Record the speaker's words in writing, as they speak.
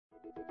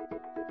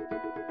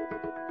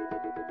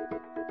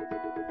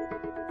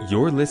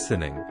You're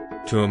listening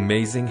to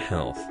Amazing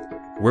Health,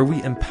 where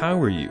we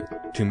empower you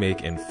to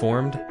make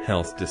informed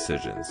health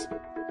decisions.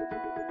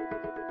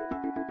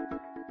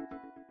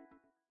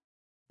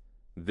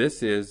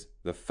 This is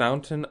The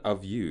Fountain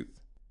of Youth,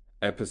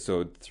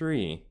 Episode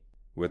 3,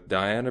 with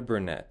Diane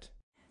Burnett.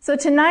 So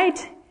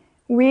tonight,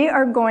 we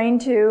are going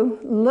to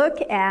look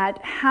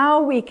at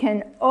how we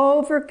can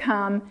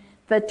overcome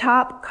the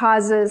top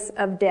causes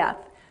of death.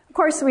 Of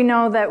course, we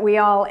know that we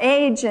all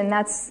age, and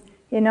that's,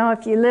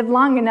 if you live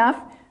long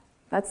enough,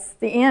 that's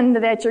the end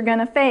that you're going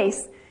to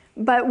face.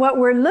 But what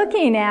we're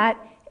looking at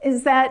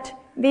is that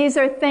these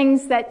are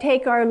things that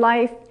take our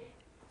life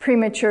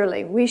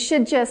prematurely. We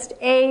should just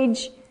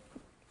age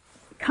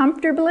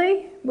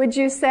comfortably, would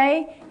you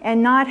say,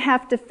 and not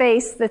have to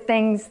face the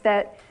things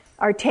that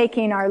are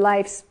taking our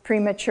lives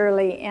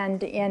prematurely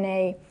and in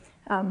a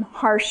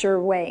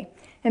harsher way.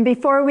 And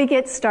before we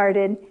get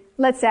started,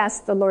 let's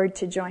ask the Lord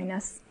to join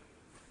us.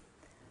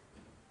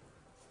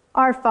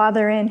 Our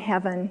Father in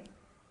heaven,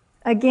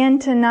 again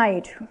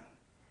tonight,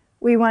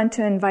 we want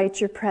to invite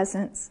your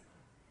presence.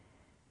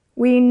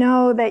 We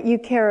know that you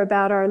care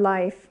about our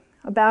life,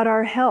 about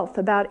our health,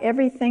 about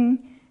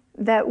everything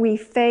that we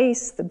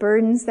face, the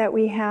burdens that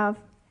we have.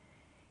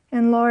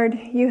 And Lord,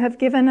 you have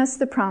given us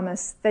the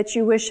promise that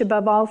you wish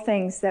above all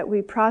things that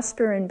we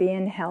prosper and be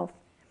in health.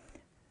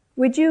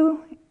 Would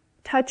you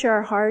touch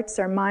our hearts,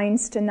 our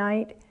minds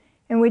tonight,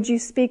 and would you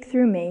speak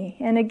through me?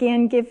 And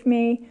again, give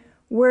me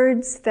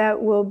words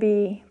that will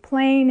be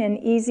plain and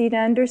easy to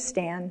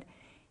understand,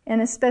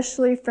 and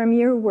especially from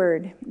your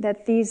word,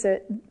 that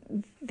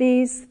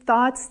these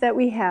thoughts that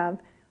we have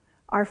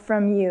are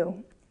from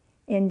you.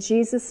 In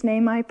Jesus'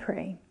 name I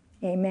pray.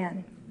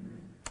 Amen.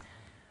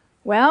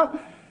 Well,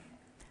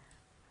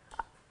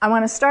 I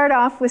want to start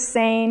off with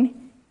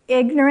saying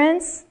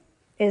ignorance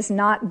is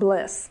not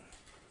bliss.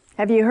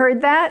 Have you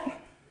heard that?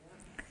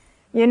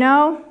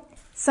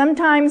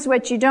 Sometimes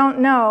what you don't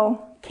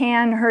know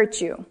can hurt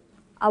you.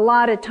 A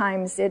lot of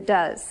times it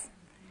does.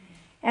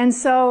 And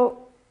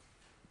so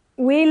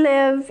we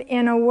live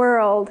in a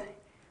world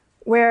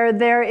where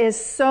there is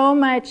so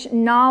much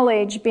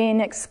knowledge being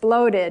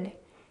exploded,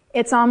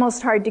 it's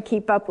almost hard to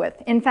keep up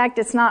with. In fact,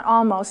 it's not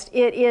almost,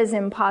 it is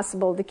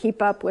impossible to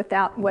keep up with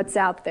what's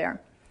out there.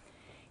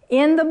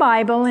 In the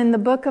Bible, in the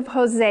book of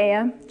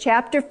Hosea,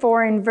 chapter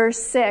 4 and verse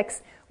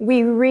 6,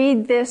 we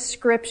read this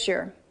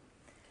scripture.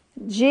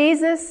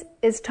 Jesus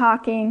is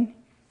talking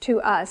to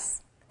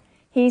us.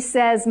 He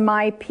says,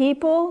 "My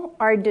people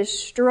are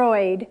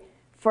destroyed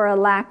for a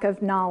lack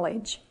of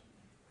knowledge."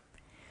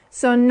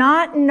 So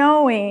not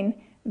knowing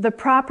the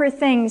proper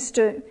things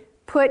to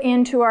put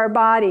into our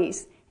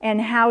bodies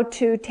and how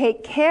to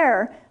take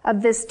care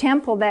of this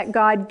temple that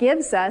God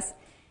gives us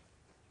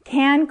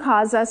can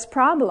cause us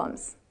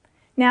problems.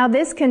 Now,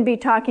 this can be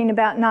talking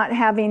about not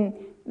having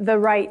the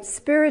right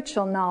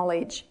spiritual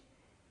knowledge,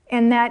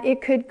 and that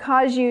it could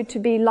cause you to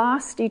be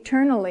lost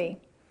eternally.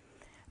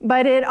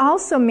 But it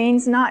also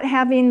means not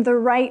having the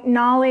right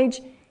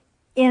knowledge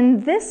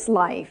in this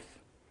life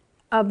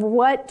of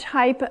what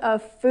type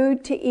of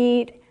food to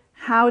eat,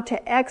 how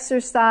to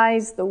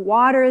exercise, the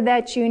water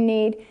that you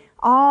need,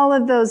 all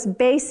of those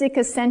basic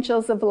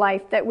essentials of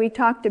life that we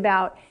talked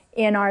about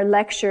in our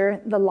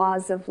lecture, The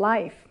Laws of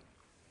Life.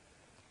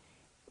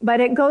 But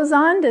it goes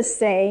on to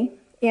say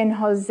in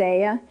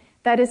Hosea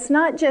that it's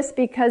not just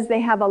because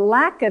they have a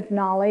lack of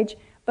knowledge,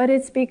 but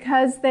it's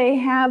because they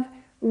have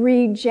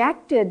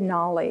rejected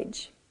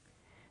knowledge.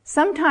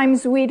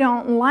 Sometimes we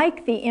don't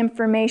like the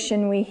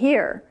information we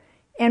hear,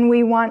 and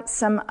we want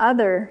some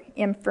other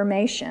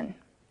information.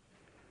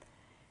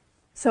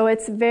 So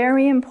it's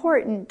very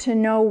important to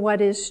know what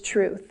is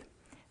truth.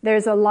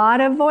 There's a lot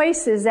of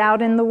voices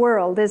out in the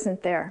world,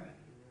 isn't there?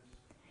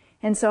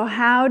 And so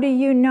how do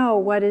you know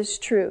what is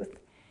truth?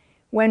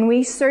 When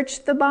we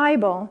search the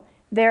Bible,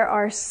 there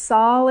are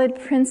solid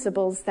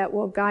principles that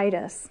will guide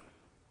us.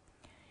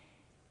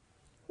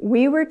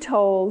 We were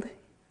told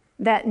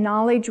that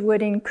knowledge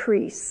would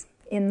increase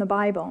in the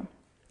Bible.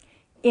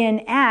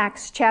 In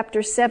Acts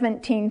chapter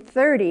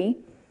 17:30,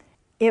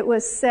 it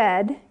was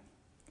said,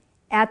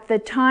 "At the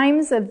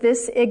times of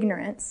this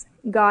ignorance,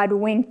 God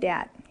winked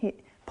at."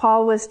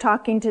 Paul was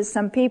talking to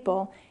some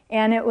people,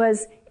 and it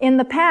was, in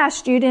the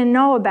past you didn't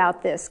know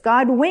about this.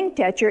 God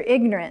winked at your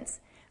ignorance.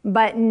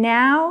 But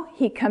now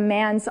he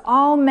commands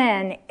all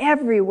men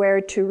everywhere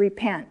to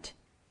repent.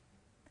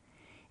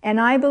 And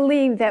I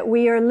believe that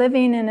we are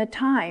living in a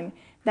time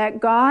that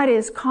God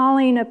is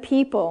calling a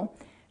people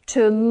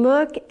to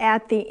look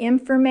at the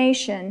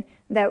information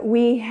that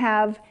we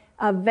have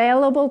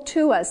available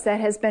to us that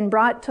has been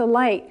brought to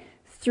light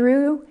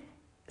through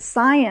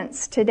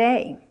science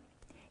today,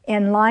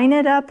 and line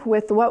it up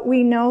with what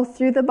we know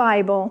through the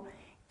Bible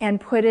and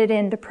put it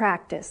into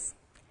practice.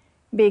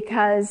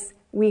 Because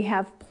we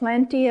have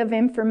plenty of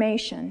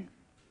information.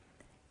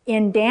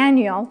 In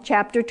Daniel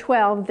chapter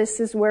 12, this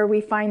is where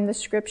we find the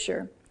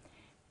scripture.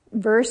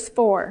 Verse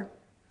 4,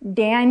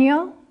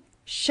 Daniel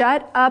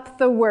shut up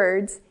the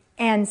words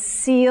and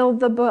sealed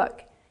the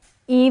book,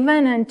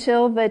 even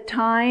until the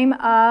time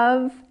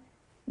of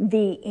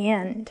the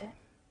end.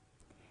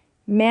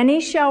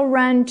 Many shall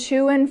run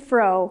to and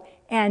fro,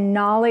 and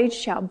knowledge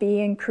shall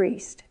be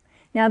increased.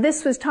 Now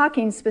this was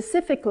talking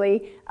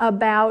specifically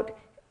about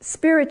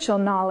spiritual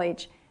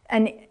knowledge,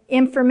 and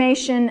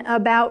information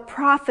about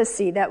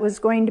prophecy that was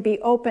going to be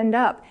opened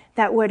up,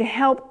 that would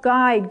help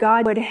guide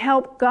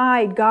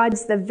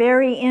God's the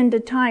very end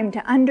of time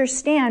to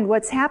understand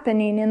what's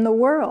happening in the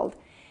world.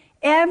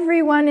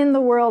 Everyone in the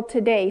world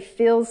today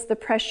feels the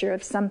pressure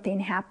of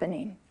something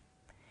happening.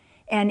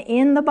 And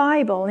in the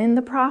Bible, in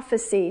the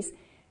prophecies,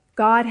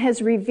 God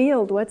has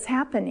revealed what's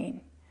happening.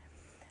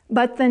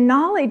 But the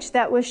knowledge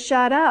that was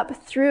shut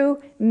up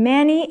through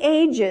many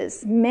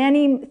ages,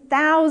 many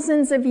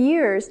thousands of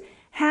years,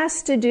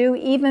 has to do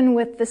even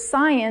with the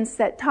science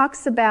that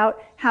talks about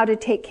how to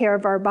take care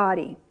of our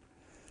body.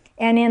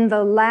 And in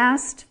the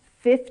last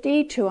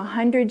 50 to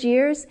 100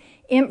 years,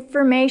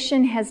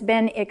 information has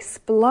been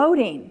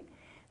exploding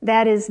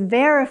that is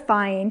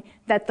verifying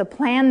that the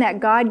plan that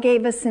God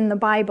gave us in the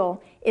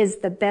Bible is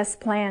the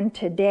best plan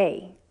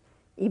today.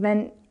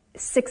 Even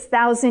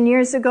 6,000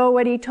 years ago,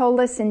 what he told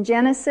us in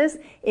Genesis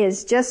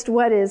is just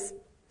what is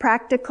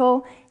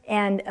practical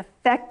and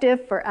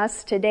effective for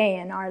us today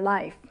in our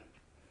life.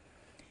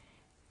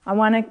 I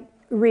want to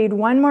read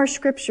one more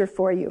scripture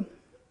for you.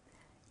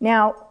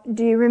 Now,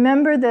 do you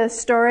remember the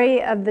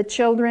story of the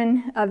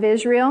children of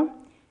Israel?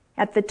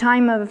 At the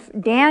time of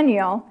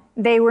Daniel,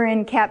 they were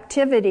in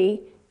captivity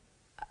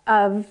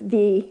of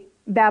the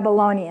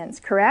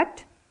Babylonians,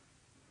 correct?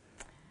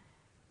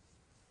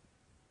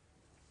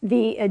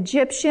 The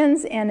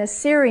Egyptians and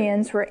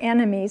Assyrians were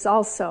enemies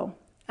also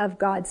of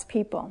God's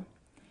people.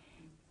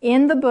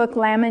 In the book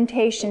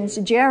Lamentations,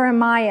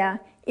 Jeremiah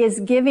is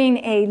giving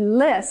a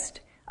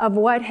list of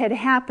what had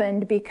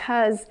happened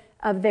because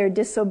of their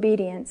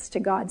disobedience to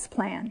God's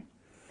plan.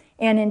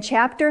 And in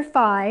chapter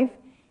 5,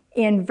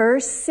 in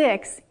verse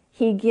 6,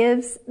 he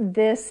gives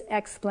this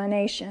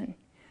explanation.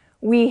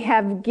 We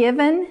have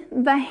given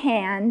the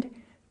hand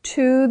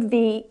to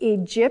the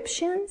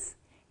Egyptians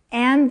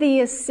and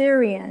the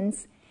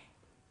Assyrians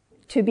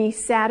to be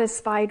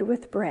satisfied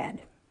with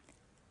bread.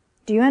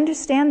 Do you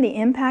understand the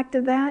impact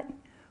of that?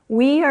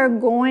 We are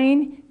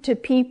going to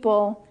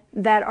people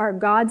that are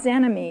God's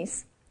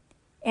enemies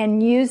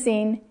and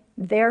using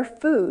their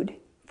food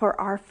for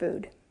our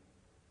food.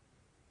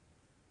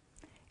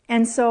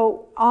 And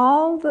so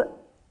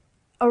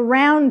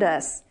around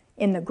us,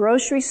 in the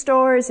grocery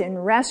stores, in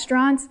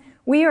restaurants,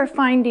 we are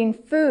finding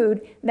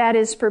food that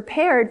is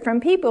prepared from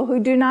people who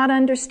do not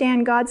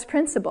understand God's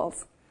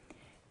principles.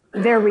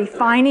 They're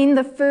refining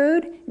the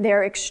food,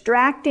 they're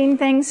extracting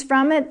things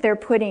from it, they're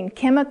putting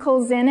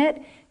chemicals in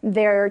it,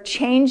 they're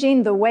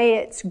changing the way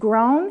it's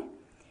grown.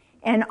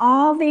 And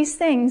all these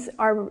things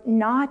are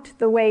not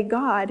the way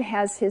God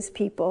has his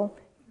people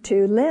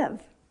to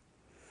live.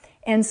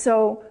 And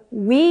so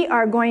we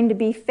are going to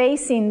be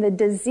facing the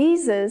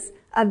diseases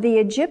of the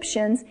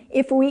Egyptians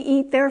if we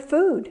eat their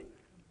food.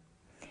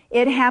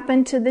 It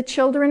happened to the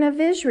children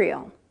of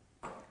Israel.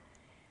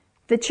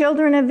 The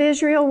children of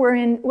Israel were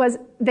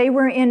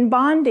in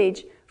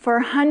bondage for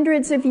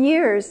hundreds of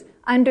years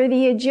under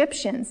the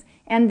Egyptians.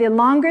 And the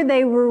longer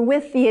they were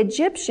with the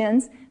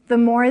Egyptians, the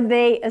more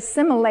they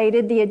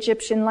assimilated the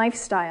Egyptian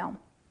lifestyle.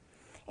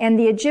 And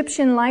the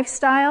Egyptian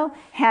lifestyle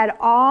had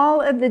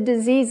all of the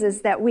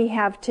diseases that we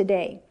have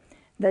today.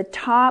 The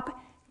top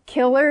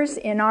killers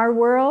in our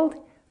world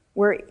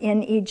were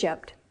in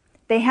Egypt.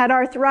 They had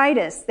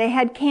arthritis, they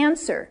had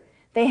cancer,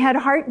 they had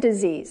heart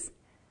disease,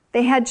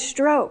 they had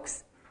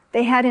strokes,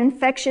 they had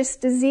infectious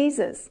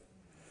diseases.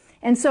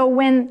 And so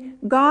when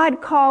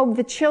God called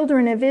the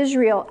children of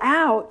Israel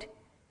out,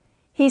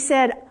 he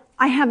said,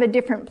 I have a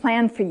different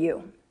plan for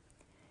you.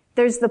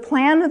 There's the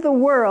plan of the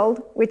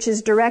world, which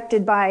is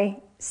directed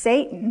by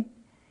Satan,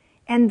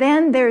 and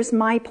then there's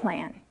my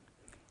plan.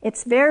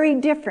 It's very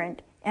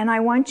different, and I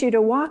want you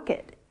to walk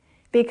it.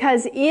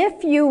 Because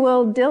if you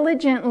will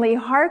diligently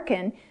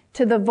hearken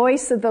to the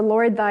voice of the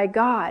Lord thy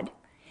God,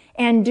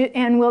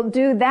 and will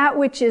do that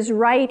which is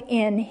right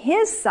in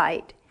his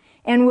sight,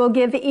 and will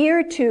give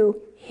ear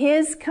to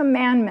his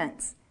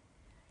commandments,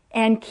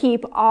 and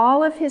keep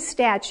all of his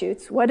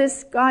statutes, what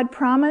does God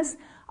promise?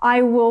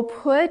 I will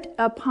put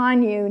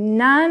upon you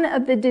none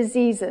of the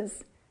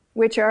diseases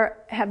which I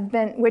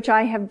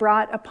have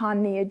brought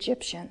upon the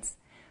Egyptians,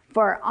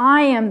 for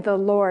I am the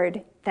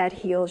Lord that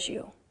heals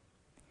you.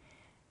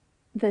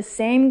 The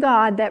same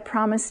God that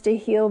promised to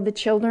heal the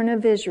children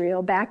of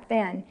Israel back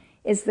then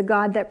is the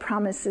God that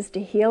promises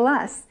to heal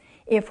us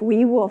if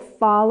we will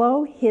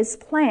follow his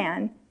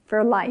plan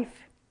for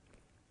life.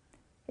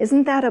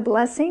 Isn't that a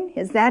blessing?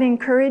 Is that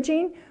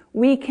encouraging?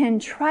 We can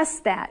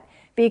trust that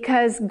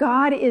because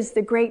God is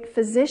the great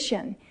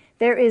physician.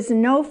 There is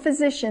no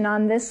physician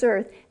on this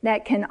earth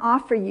that can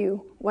offer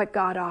you what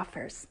God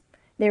offers.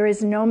 There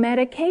is no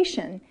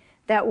medication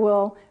that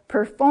will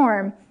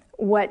perform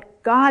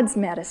what God's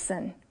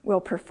medicine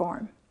will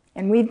perform.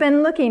 And we've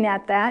been looking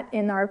at that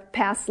in our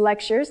past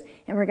lectures,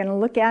 and we're going to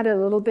look at it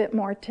a little bit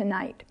more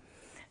tonight.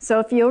 So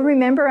if you'll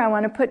remember, I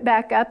want to put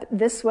back up,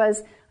 this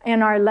was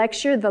in our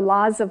lecture, The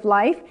Laws of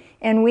Life,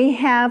 and we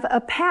have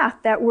a path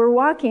that we're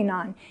walking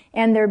on.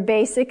 And they're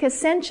basic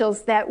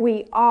essentials that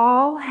we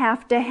all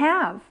have to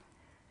have.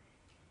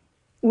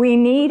 We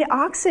need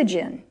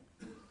oxygen.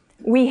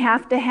 We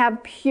have to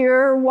have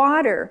pure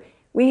water.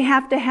 We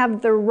have to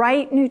have the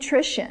right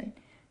nutrition,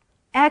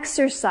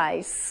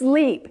 exercise,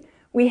 sleep.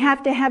 We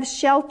have to have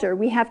shelter.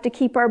 We have to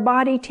keep our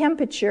body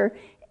temperature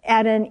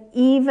at an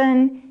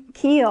even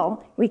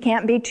keel. We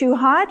can't be too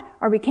hot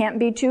or we can't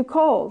be too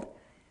cold.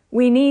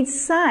 We need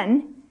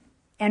sun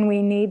and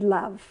we need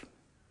love.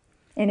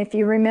 And if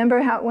you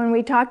remember how when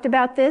we talked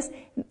about this,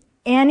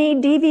 any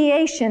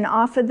deviation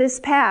off of this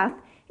path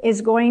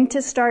is going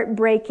to start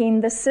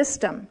breaking the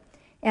system.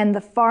 And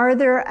the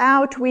farther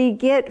out we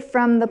get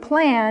from the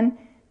plan,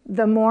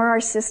 the more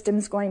our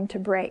system's going to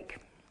break.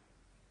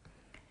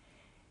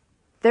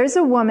 There's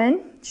a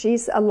woman,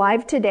 she's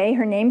alive today,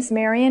 her name's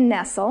Marion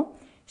Nestle.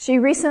 She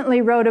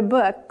recently wrote a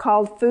book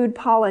called Food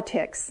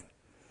Politics.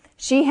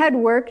 She had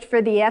worked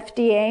for the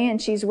FDA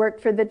and she's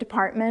worked for the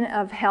Department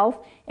of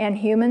Health and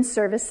Human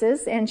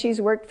Services and she's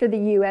worked for the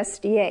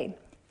USDA,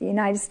 the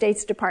United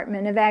States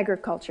Department of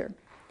Agriculture.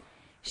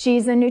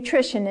 She's a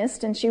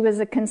nutritionist and she was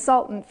a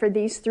consultant for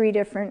these three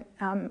different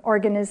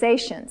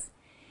organizations.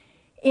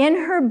 In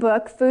her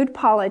book, Food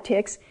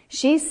Politics,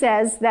 she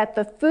says that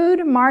the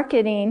food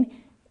marketing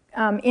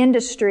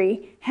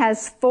industry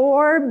has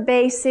 4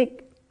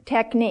 basic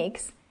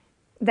techniques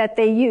that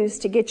they use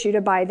to get you to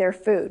buy their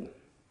food.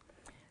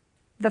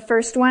 The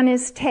first one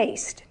is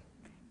taste.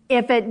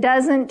 If it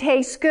doesn't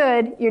taste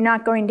good, you're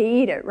not going to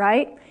eat it,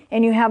 right?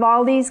 And you have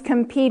all these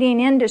competing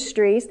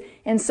industries,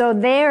 and so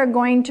they are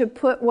going to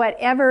put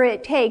whatever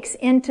it takes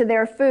into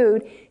their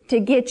food to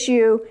get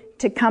you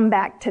to come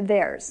back to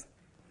theirs.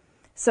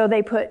 So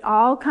they put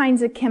all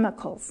kinds of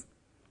chemicals.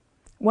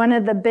 One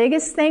of the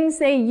biggest things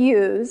they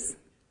use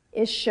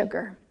is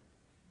sugar.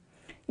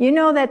 You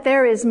know that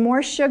there is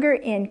more sugar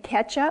in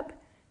ketchup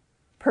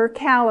per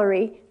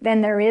calorie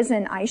than there is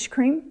in ice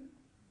cream?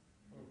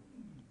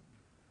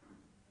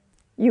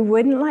 You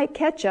wouldn't like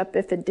ketchup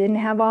if it didn't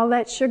have all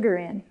that sugar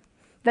in.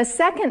 The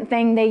second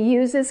thing they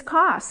use is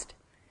cost.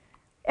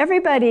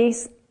 Everybody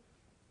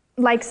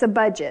likes a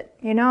budget.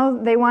 You know,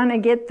 they want to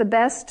get the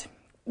best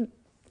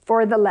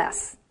for the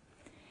less.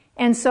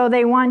 And so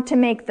they want to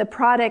make the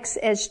products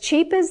as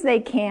cheap as they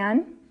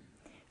can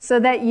so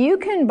that you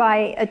can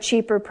buy a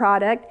cheaper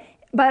product,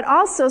 but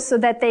also so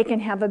that they can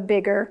have a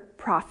bigger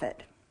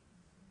profit.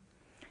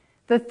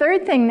 The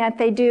third thing that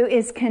they do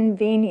is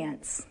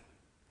convenience.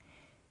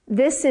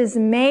 This is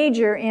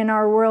major in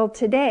our world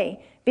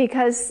today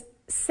because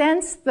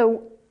since the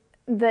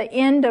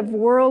end of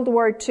World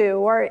War II,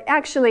 or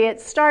actually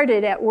it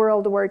started at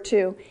World War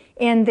II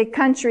in the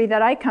country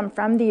that I come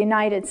from, the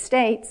United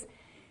States,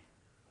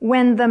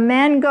 when the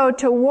men go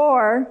to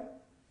war,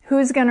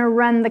 who's going to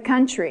run the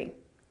country?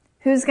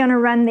 Who's going to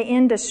run the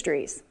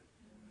industries?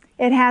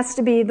 It has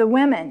to be the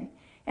women.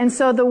 And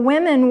so the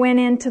women went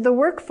into the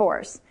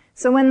workforce.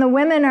 So when the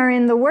women are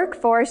in the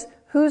workforce,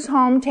 who's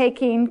home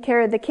taking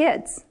care of the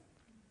kids?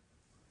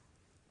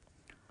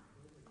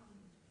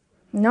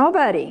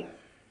 Nobody.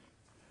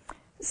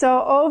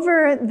 So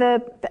over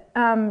the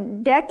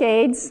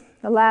decades,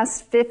 the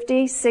last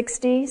 50,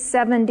 60,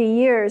 70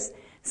 years,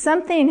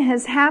 something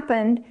has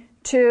happened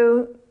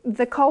to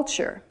the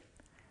culture.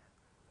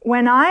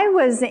 When I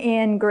was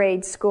in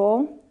grade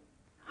school,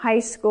 high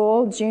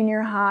school,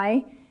 junior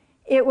high,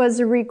 it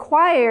was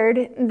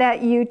required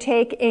that you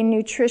take a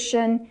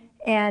nutrition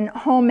and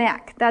home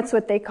ec. That's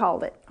what they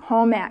called it,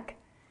 home ec.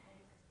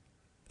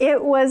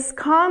 It was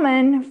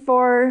common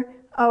for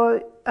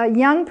a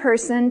young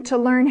person to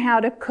learn how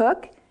to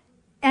cook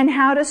and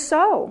how to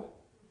sew,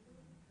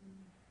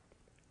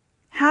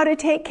 how to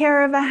take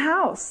care of a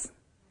house.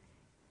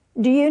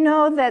 Do you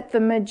know that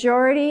the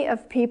majority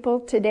of people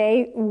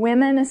today,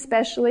 women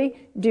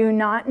especially, do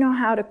not know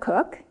how to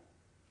cook?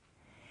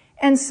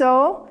 And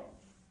so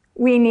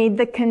we need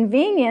the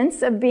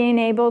convenience of being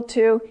able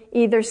to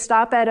either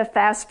stop at a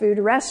fast food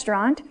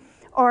restaurant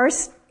or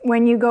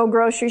when you go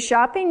grocery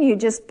shopping, you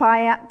just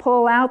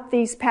pull out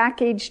these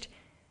packaged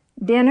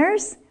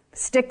dinners,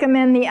 stick them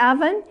in the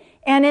oven,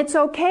 and it's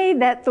okay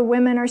that the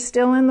women are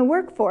still in the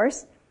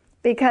workforce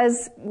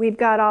because we've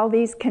got all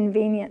these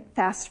convenient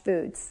fast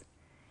foods.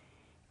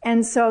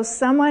 And so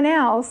someone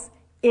else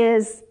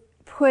is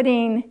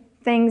putting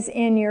things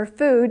in your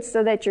food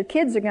so that your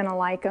kids are going to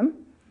like them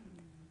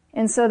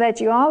and so that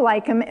you all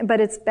like them,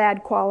 but it's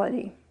bad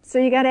quality. So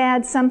you got to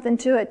add something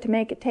to it to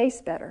make it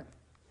taste better.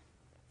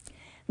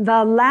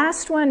 The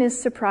last one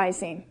is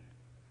surprising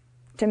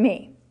to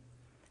me.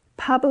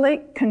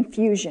 Public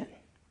confusion.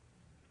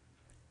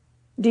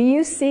 Do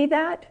you see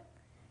that?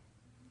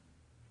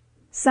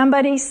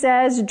 Somebody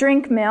says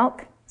drink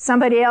milk.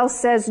 Somebody else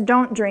says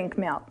don't drink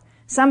milk.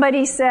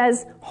 Somebody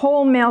says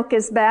whole milk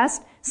is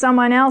best.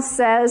 Someone else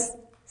says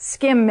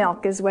skim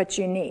milk is what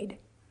you need.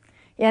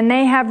 And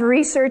they have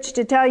research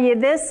to tell you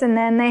this, and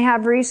then they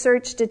have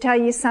research to tell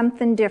you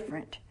something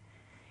different.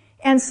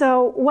 And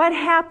so what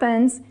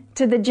happens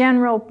to the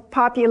general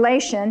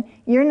population,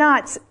 you're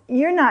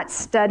not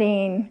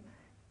studying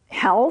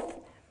health.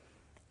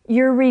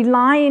 You're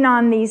relying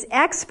on these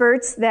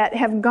experts that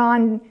have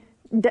gone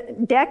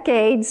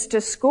decades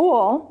to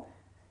school,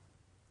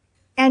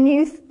 and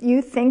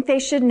you think they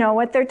should know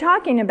what they're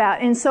talking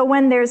about. And so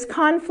when there's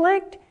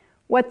conflict,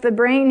 what the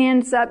brain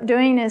ends up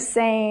doing is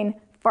saying,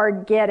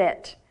 forget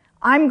it.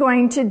 I'm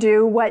going to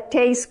do what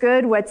tastes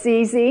good, what's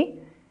easy,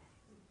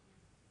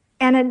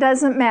 and it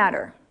doesn't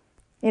matter.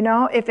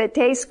 If it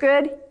tastes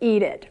good,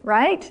 eat it,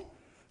 right?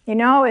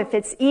 If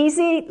it's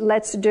easy,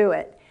 let's do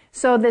it.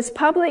 So this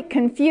public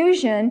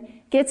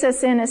confusion gets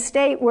us in a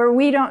state where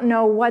we don't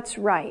know what's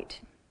right.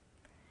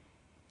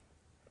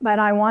 But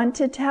I want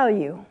to tell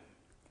you,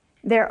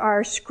 there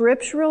are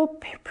scriptural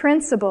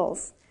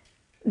principles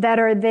that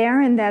are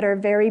there and that are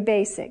very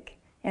basic.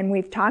 And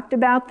we've talked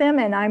about them,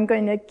 and I'm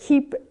going to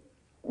keep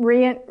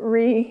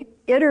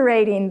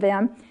reiterating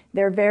them.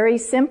 They're very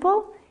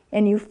simple,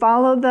 and you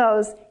follow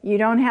those. You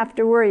don't have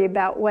to worry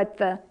about what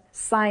the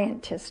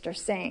scientists are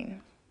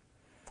saying.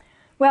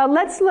 Well,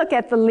 let's look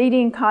at the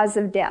leading cause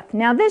of death.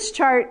 Now, this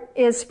chart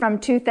is from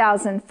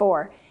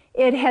 2004.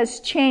 It has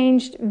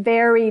changed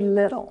very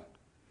little.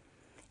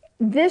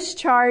 This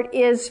chart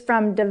is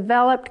from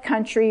developed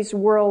countries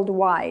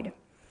worldwide,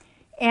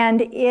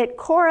 and it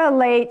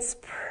correlates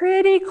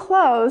pretty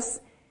close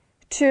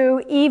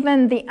to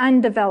even the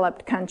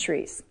undeveloped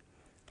countries.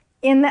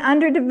 In the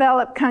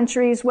underdeveloped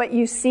countries, what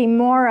you see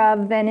more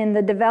of than in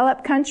the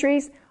developed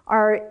countries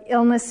are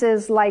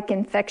illnesses like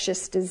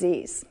infectious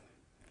disease.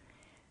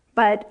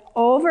 But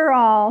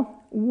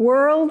overall,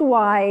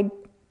 worldwide,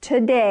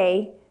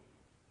 today,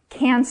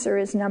 cancer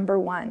is number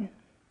one.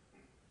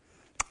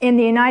 In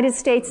the United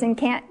States and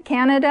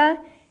Canada,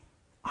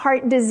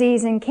 heart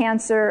disease and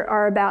cancer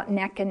are about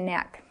neck and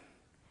neck.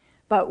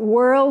 But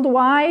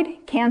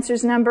worldwide,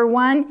 cancer's number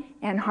one,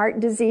 and heart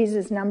disease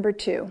is number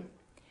two.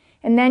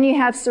 And then you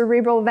have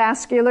cerebral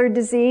vascular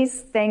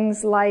disease,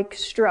 things like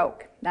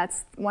stroke.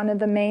 That's one of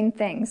the main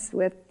things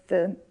with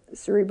the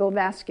cerebral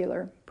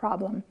vascular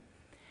problem.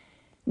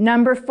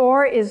 Number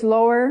 4 is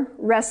lower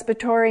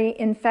respiratory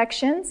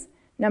infections.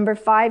 Number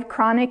 5,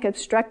 chronic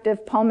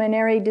obstructive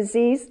pulmonary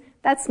disease.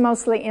 That's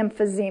mostly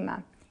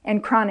emphysema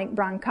and chronic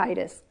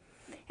bronchitis.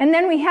 And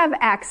then we have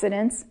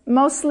accidents,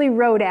 mostly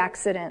road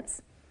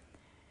accidents.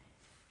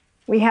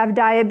 We have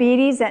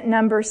diabetes at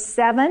number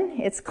 7.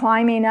 It's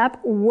climbing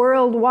up.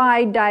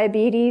 Worldwide,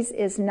 diabetes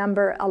is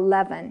number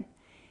 11.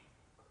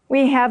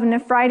 We have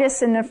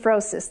nephritis and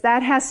nephrosis.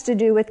 That has to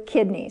do with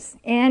kidneys.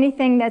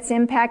 Anything that's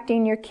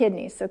impacting your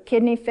kidneys. So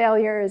kidney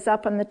failure is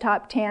up on the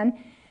top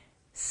 10.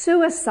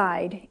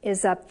 Suicide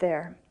is up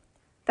there.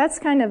 That's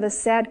kind of a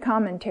sad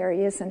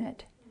commentary, isn't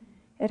it?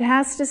 It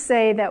has to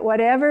say that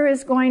whatever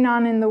is going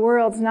on in the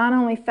world is not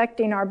only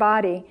affecting our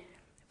body,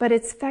 but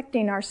it's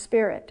affecting our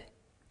spirit.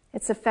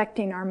 It's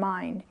affecting our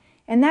mind.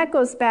 And that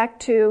goes back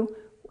to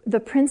the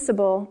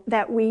principle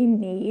that we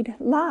need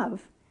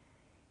love.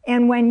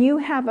 And when you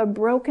have a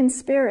broken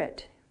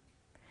spirit,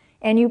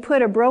 and you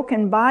put a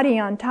broken body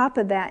on top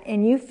of that,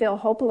 and you feel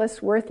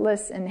hopeless,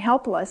 worthless, and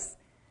helpless,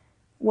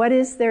 what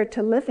is there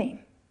to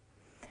living?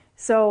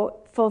 So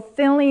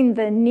fulfilling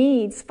the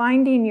needs,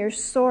 finding your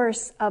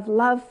source of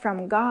love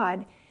from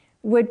God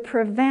would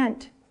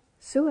prevent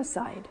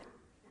suicide.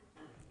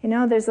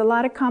 There's a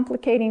lot of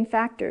complicating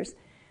factors,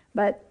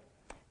 but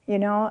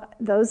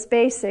those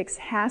basics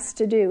has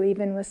to do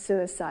even with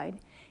suicide.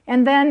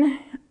 And then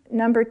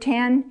number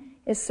 10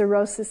 is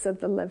cirrhosis of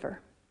the liver.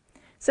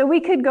 So we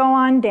could go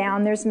on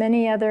down. There's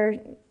many other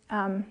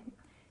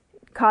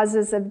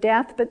causes of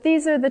death, but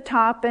these are the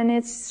top, and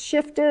it's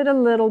shifted a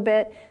little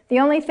bit. The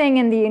only thing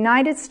in the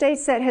United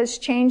States that has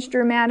changed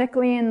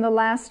dramatically in the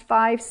last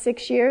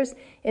 5-6 years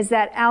is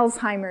that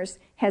Alzheimer's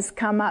has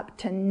come up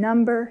to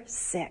number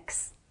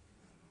 6.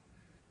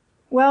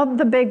 Well,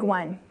 the big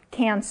one,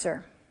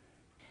 cancer.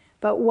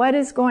 But what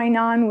is going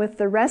on with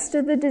the rest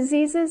of the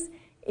diseases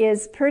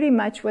is pretty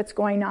much what's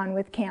going on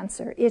with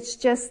cancer. It's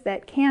just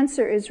that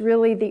cancer is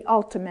really the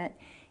ultimate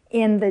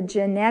in the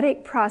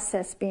genetic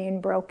process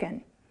being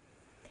broken.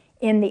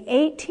 In the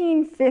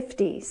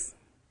 1850s,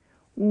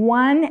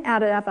 1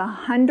 out of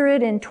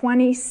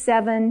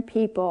 127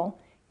 people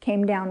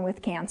came down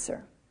with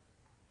cancer.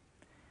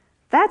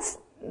 That's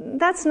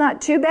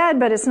not too bad,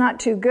 but it's not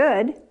too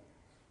good.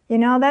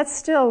 That's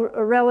still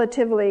a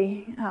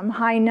relatively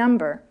high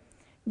number.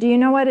 Do you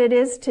know what it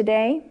is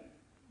today?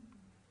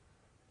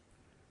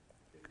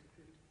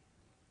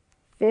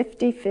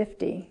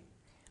 50-50.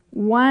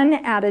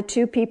 1 out of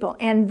 2 people.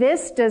 And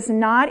this does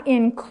not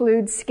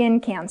include skin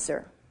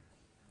cancer.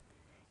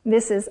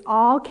 This is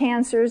all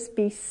cancers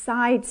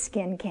besides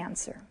skin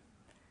cancer.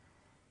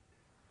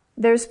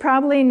 There's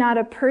probably not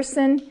a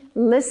person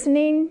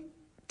listening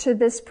to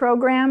this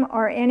program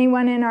or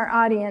anyone in our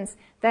audience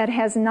that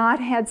has not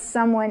had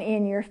someone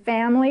in your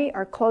family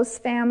or close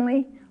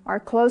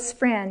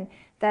friend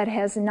that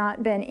has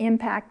not been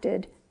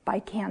impacted by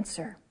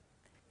cancer.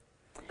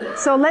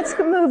 So let's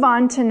move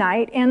on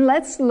tonight and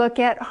let's look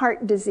at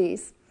heart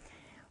disease.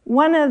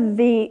 One of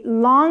the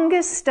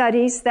longest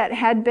studies that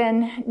had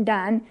been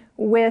done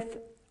with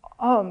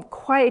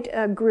quite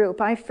a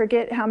group. I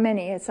forget how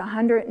many. It's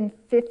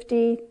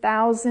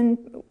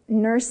 150,000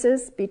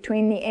 nurses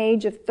between the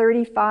age of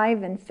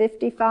 35 and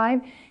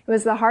 55. It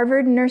was the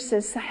Harvard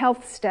Nurses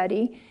Health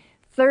Study,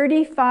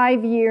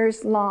 35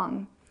 years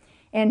long.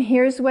 And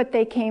here's what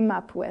they came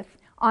up with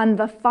on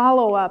the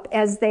follow-up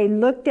as they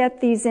looked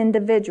at these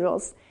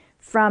individuals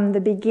from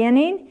the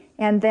beginning,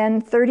 and then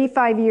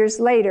 35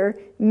 years later,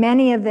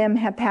 many of them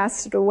have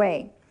passed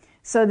away.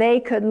 So they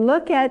could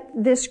look at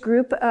this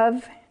group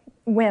of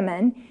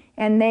women,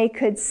 and they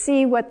could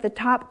see what the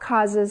top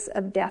causes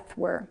of death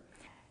were.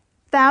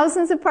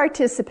 Thousands of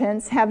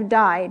participants have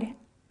died,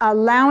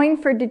 allowing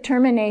for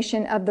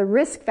determination of the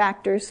risk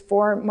factors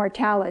for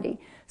mortality.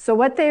 So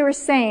what they were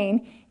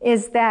saying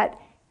is that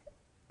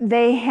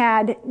they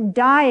had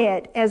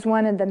diet as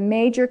one of the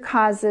major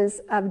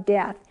causes of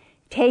death,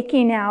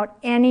 taking out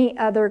any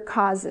other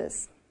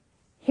causes.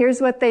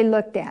 Here's what they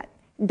looked at.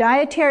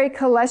 Dietary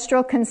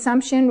cholesterol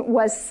consumption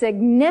was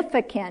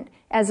significant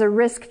as a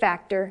risk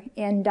factor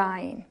in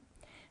dying.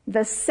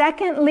 The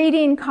second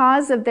leading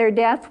cause of their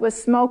death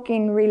was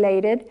smoking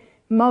related,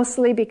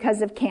 mostly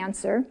because of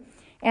cancer.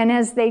 And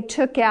as they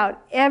took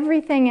out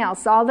everything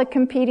else, all the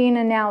competing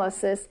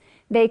analysis,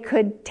 they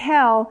could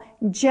tell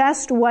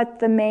just what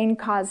the main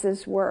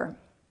causes were.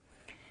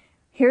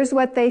 Here's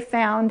what they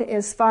found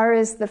as far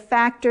as the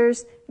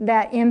factors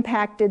that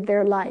impacted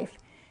their life.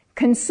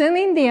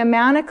 Consuming the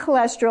amount of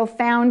cholesterol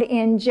found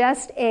in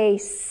just a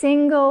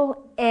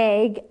single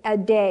egg a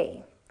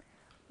day.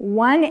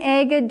 One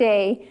egg a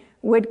day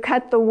would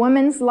cut the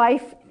woman's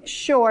life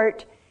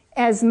short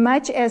as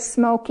much as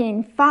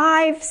smoking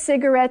 5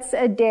 cigarettes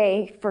a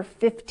day for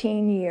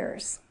 15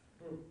 years.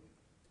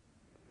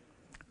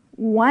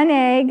 One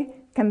egg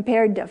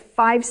compared to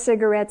 5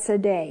 cigarettes a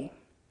day.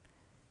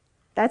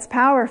 That's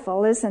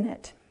powerful, isn't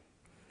it?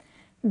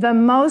 The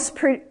most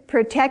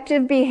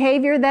protective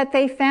behavior that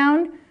they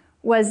found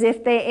was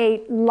if they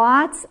ate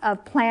lots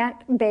of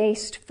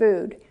plant-based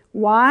food.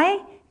 Why?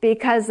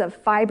 Because of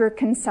fiber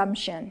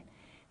consumption.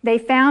 They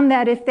found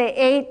that if they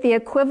ate the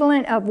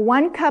equivalent of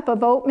 1 cup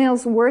of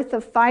oatmeal's worth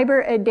of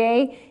fiber a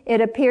day, it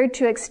appeared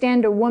to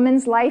extend a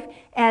woman's life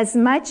as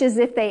much as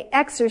if they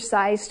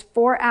exercised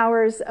 4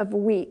 hours a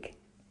week.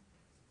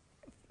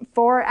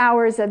 4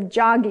 hours of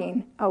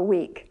jogging a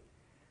week.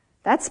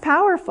 That's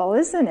powerful,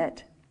 isn't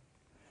it?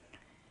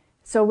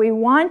 So we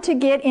want to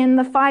get in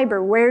the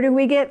fiber. Where do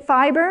we get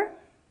fiber?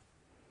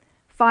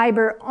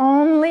 Fiber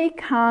only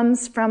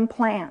comes from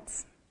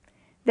plants.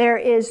 There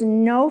is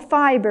no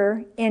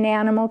fiber in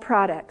animal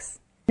products.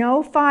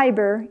 No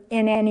fiber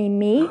in any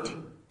meat,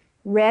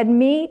 red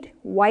meat,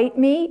 white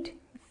meat,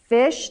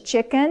 fish,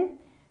 chicken,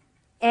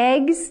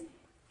 eggs,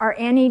 or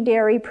any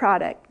dairy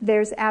product.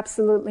 There's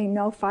absolutely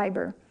no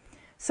fiber.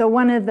 So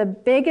one of the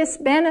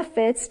biggest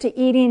benefits to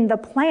eating the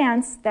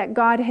plants that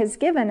God has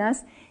given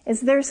us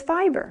is there's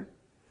fiber.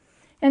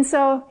 And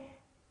so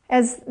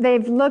as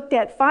they've looked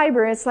at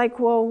fiber, it's like,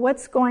 well,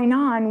 what's going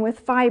on with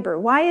fiber?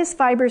 Why is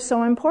fiber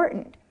so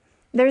important?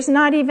 There's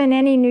not even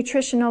any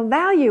nutritional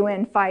value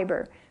in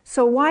fiber.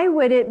 So why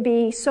would it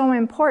be so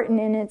important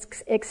in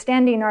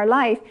extending our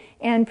life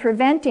and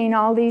preventing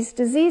all these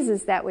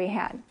diseases that we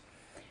had?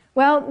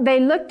 Well, they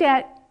looked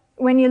at,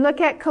 when you look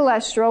at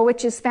cholesterol,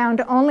 which is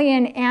found only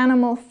in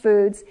animal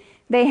foods,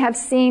 they have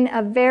seen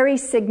a very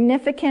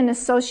significant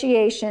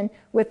association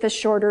with a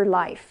shorter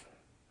life.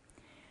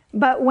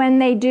 But when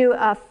they do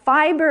a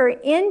fiber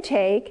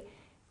intake,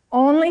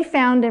 only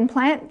found in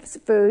plant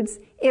foods,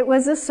 it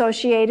was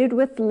associated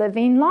with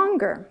living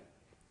longer.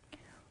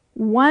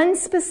 One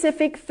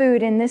specific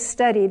food in this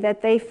study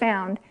that they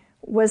found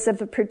was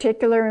of a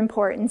particular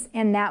importance,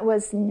 and that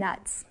was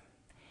nuts.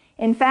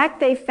 In fact,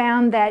 they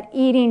found that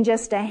eating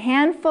just a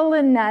handful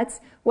of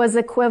nuts was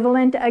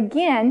equivalent,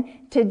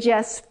 again, to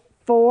just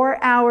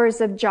 4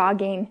 hours of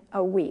jogging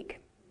a week.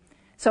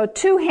 So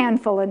 2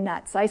 handfuls of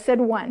nuts, I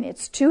said 1,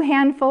 it's 2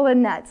 handfuls of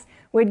nuts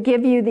would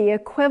give you the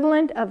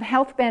equivalent of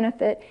health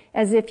benefit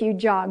as if you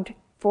jogged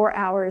 4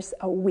 hours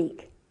a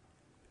week.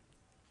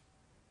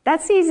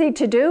 That's easy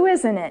to do,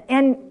 isn't it?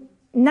 And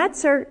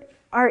nuts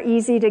are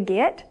easy to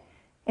get,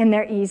 and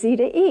they're easy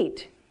to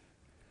eat.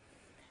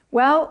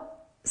 Well,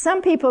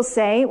 some people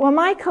say, well,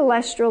 my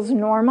cholesterol's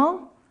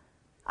normal.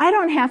 I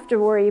don't have to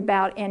worry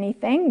about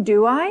anything,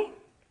 do I?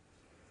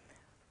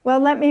 Well,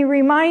 let me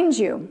remind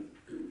you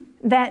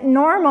that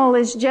normal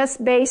is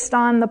just based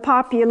on the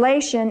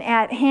population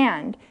at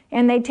hand.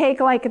 And they take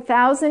like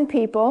 1,000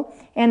 people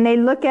and they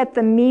look at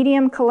the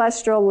medium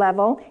cholesterol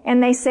level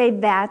and they say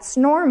that's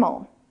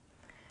normal.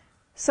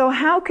 So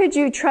how could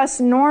you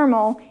trust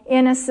normal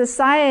in a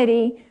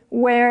society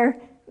where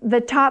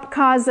the top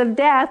cause of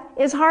death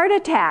is heart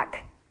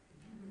attack?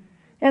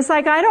 It's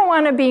like, I don't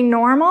want to be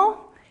normal.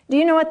 Do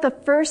you know what the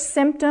first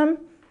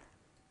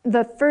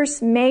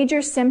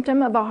major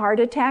symptom of a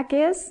heart attack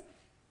is?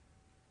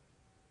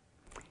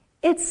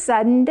 It's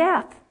sudden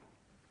death.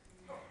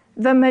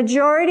 The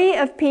majority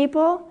of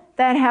people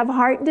that have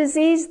heart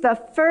disease,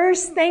 the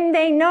first thing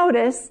they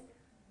notice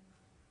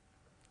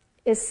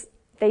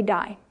they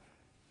die.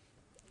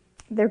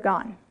 They're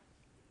gone.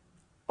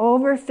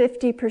 Over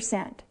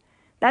 50%.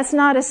 That's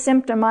not a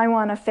symptom I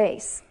want to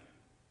face.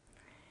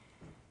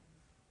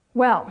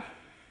 Well,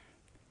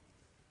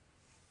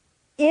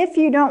 if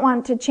you don't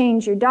want to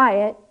change your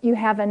diet, you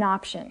have an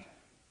option.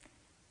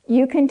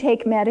 You can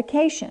take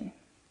medication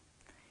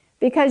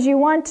because you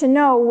want to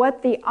know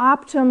what the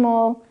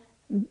optimal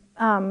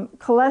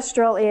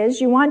cholesterol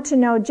is. You want to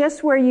know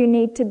just where you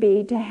need to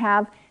be to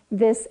have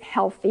this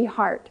healthy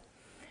heart.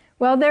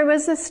 Well, there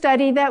was a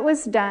study that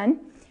was done,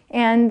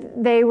 and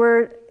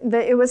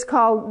it was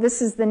called, this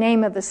is the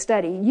name of the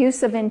study,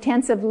 Use of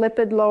Intensive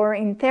Lipid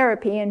Lowering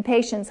Therapy in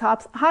Patients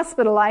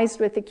Hospitalized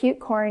with Acute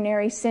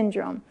Coronary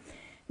Syndrome.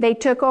 They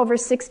took over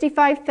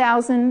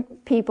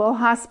 65,000 people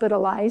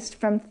hospitalized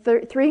from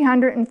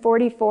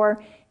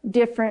 344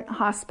 different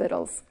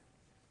hospitals.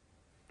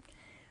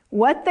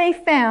 What they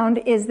found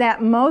is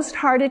that most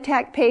heart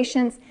attack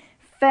patients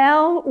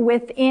fell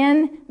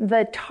within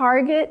the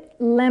target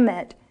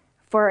limit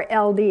for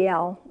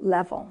LDL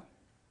level.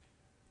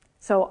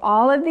 So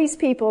all of these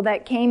people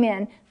that came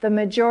in, the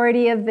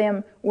majority of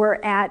them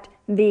were at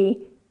the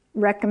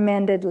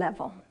recommended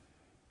level,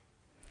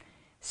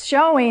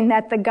 showing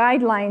that the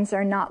guidelines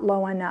are not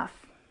low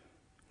enough.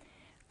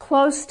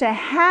 Close to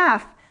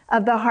half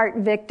of the heart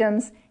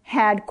victims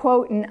had,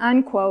 quote and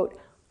unquote,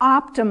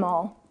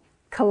 optimal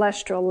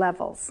cholesterol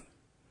levels.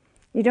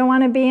 You don't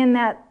want to be in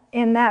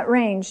that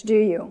range, do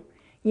you?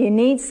 You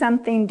need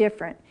something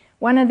different.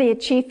 One of the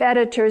chief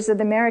editors of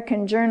the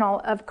American Journal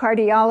of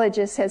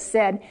Cardiologists has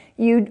said,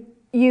 you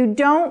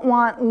don't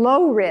want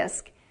low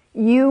risk,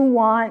 you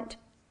want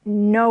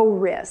no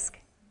risk.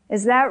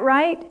 Is that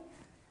right?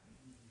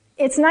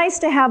 It's nice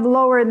to have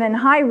lower than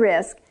high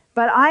risk,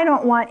 but I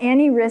don't want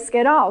any risk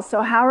at all.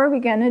 So how are we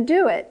going to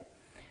do it?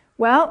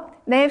 Well,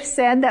 they've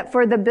said that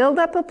for the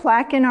buildup of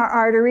plaque in our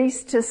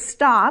arteries to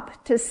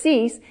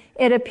cease,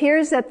 it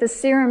appears that the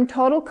serum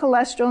total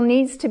cholesterol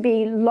needs to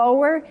be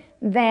lower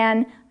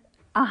than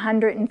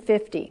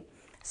 150.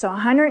 So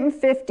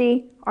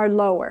 150 or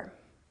lower.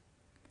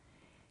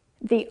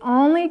 The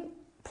only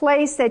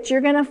place that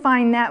you're going to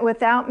find that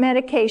without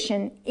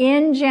medication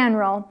in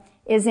general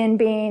is in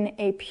being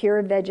a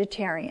pure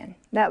vegetarian.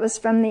 That was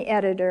from the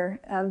editor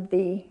of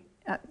the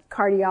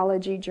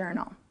Cardiology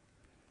Journal.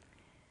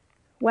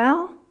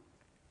 Well,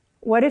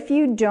 what if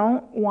you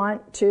don't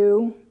want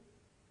to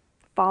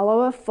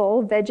follow a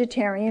full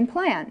vegetarian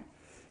plan?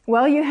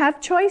 Well, you have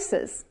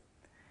choices.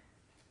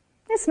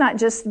 It's not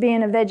just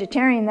being a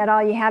vegetarian that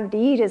all you have to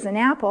eat is an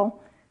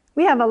apple.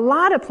 We have a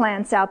lot of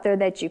plants out there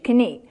that you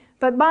can eat.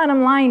 But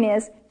bottom line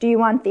is, do you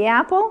want the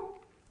apple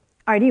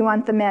or do you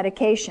want the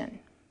medication?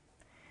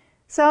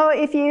 So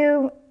if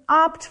you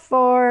opt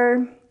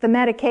for the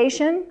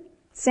medication,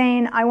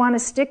 saying I want to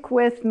stick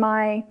with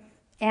my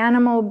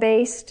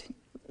animal-based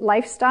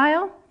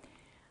lifestyle,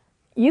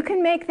 you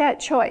can make that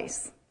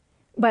choice,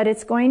 but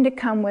it's going to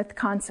come with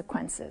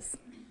consequences.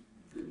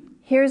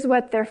 Here's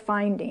what they're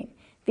finding.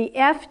 The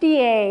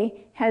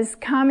FDA has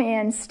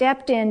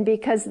stepped in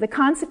because the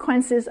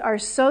consequences are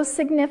so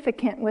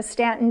significant with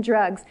statin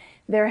drugs,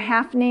 they're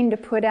having to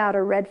put out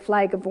a red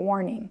flag of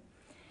warning.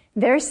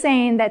 They're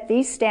saying that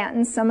these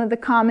statins, some of the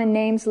common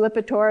names,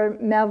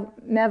 Lipitor,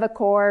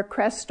 Mevacor,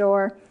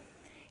 Crestor,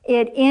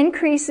 it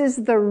increases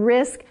the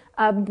risk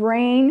of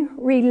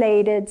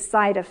brain-related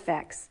side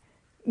effects,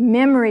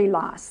 memory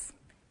loss,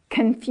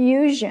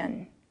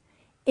 confusion,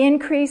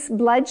 increased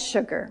blood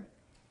sugar,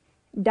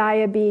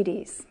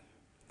 diabetes.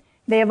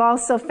 They have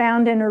also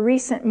found in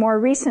a more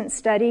recent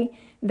study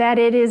that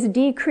it is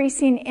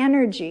decreasing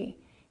energy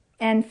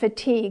and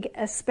fatigue,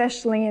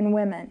 especially in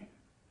women.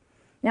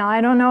 Now,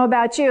 I don't know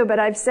about you, but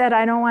I've said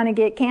I don't want to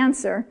get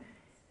cancer,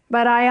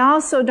 but I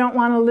also don't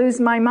want to lose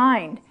my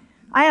mind.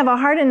 I have a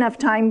hard enough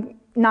time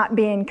not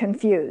being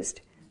confused.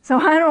 So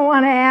I don't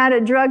want to add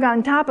a drug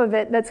on top of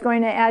it that's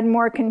going to add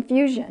more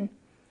confusion.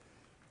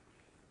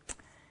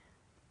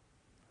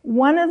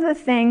 One of the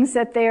things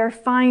that they are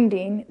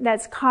finding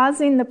that's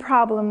causing the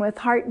problem with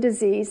heart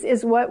disease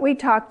is what we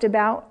talked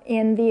about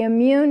in the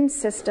immune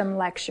system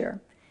lecture.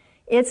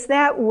 It's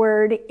that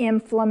word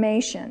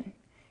inflammation.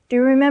 Do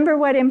you remember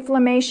what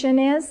inflammation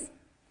is?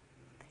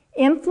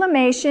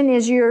 Inflammation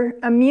is your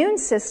immune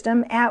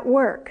system at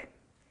work.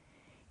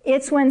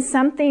 It's when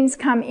something's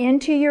come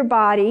into your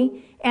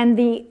body and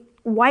the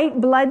white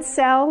blood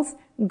cells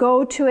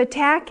go to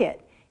attack it.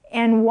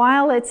 And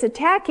while it's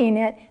attacking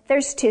it,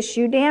 there's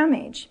tissue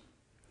damage.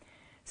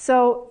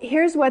 So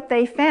here's what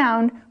they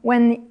found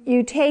when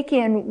you take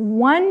in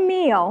one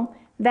meal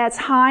that's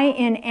high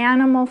in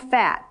animal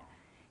fat.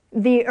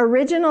 The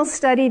original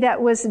study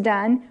that was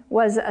done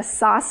was a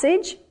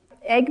sausage,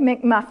 egg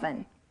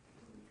McMuffin.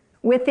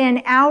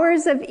 Within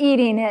hours of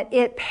eating it,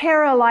 it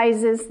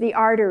paralyzes the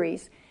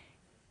arteries,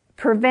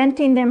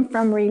 preventing them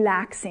from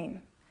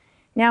relaxing.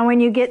 Now, when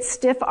you get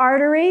stiff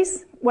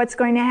arteries, what's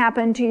going to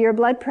happen to your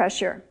blood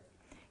pressure?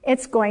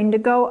 It's going to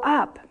go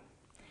up.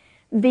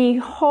 The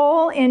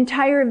whole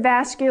entire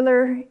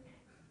vascular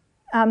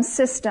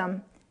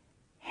system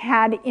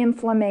had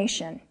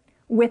inflammation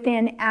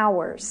within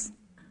hours.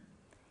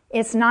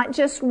 It's not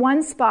just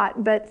one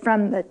spot, but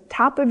from the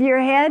top of your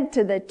head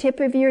to the tip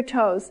of your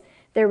toes,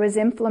 there was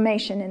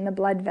inflammation in the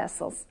blood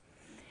vessels.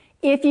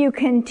 If you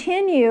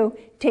continue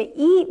to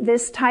eat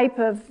this type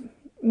of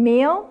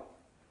meal,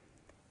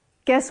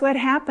 guess what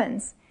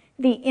happens?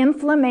 The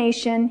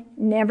inflammation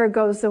never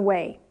goes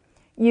away.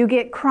 You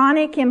get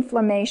chronic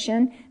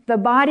inflammation. The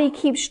body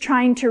keeps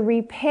trying to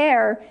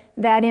repair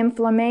that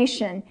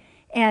inflammation.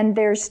 And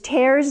there's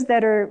tears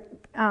that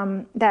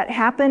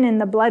happen in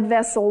the blood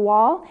vessel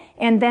wall,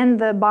 and then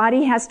the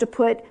body has to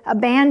put a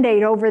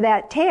Band-Aid over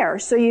that tear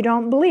so you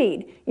don't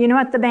bleed. You know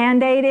what the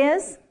Band-Aid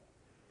is?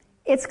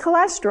 It's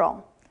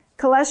cholesterol.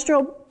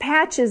 Cholesterol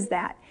patches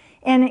that.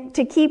 And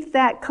to keep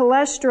that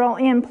cholesterol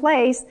in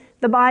place,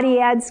 the body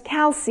adds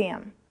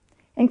calcium.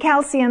 And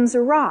calcium's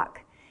a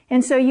rock.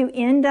 And so you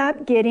end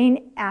up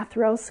getting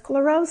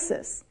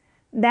atherosclerosis.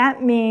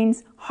 That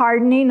means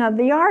hardening of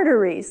the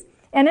arteries.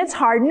 And it's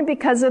hardened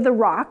because of the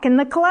rock and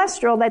the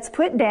cholesterol that's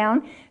put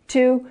down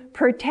to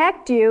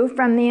protect you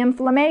from the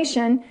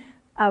inflammation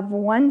of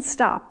one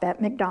stop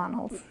at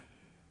McDonald's.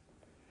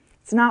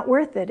 It's not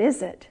worth it,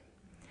 is it?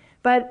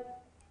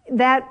 But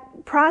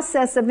that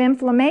process of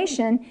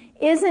inflammation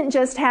isn't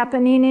just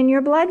happening in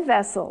your blood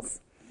vessels.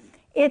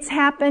 It's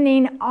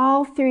happening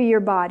all through your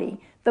body.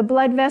 The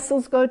blood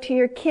vessels go to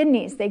your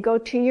kidneys, they go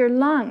to your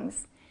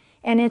lungs,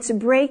 and it's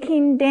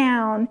breaking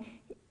down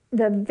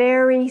the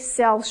very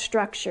cell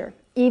structure,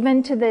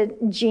 even to the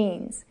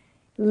genes,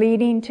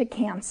 leading to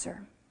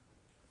cancer.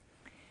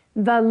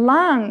 The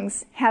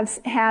lungs have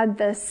had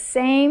the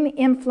same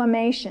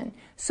inflammation.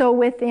 So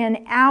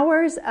within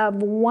hours of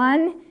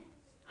one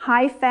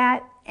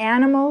high-fat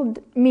animal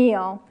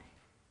meal,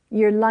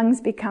 your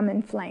lungs become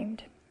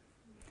inflamed.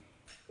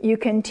 You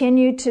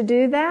continue to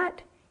do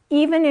that,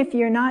 even if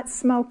you're not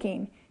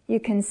smoking, you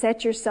can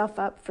set yourself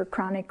up for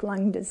chronic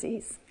lung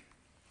disease.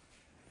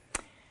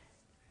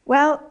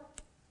 Well,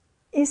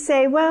 you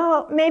say,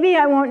 well, maybe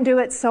I won't do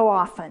it so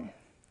often.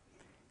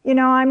 You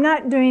know, I'm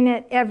not doing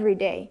it every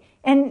day.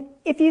 And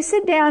if you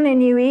sit down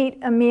and you eat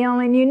a meal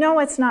and you know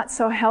it's not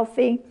so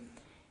healthy,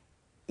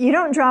 you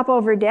don't drop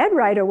over dead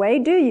right away,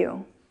 do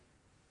you?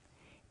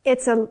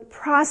 It's a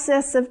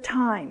process of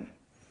time.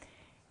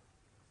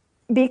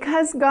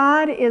 Because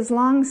God is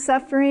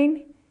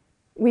long-suffering,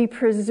 we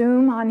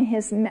presume on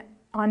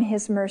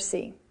His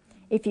mercy.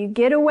 If you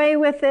get away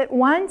with it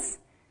once,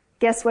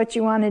 guess what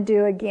you want to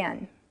do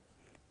again?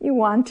 You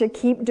want to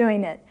keep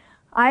doing it.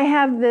 I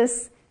have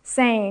this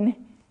saying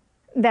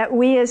that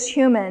we as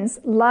humans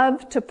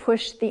love to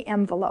push the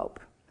envelope.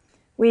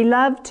 We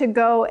love to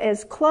go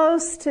as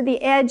close to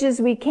the edge as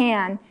we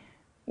can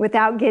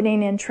without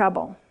getting in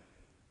trouble.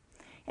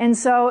 And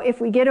so if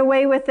we get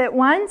away with it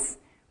once,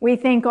 we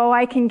think, oh,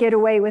 I can get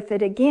away with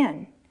it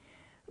again.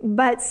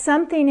 But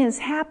something is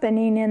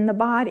happening in the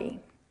body.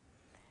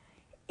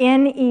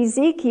 In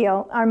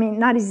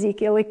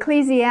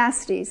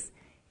Ecclesiastes,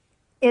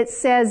 it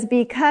says,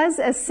 because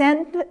a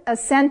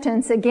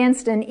sentence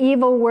against an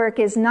evil work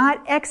is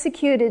not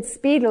executed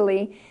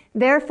speedily,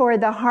 therefore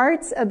the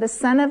hearts of the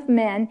Son of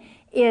Men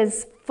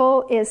is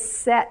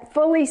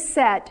fully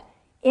set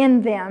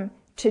in them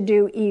to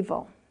do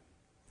evil.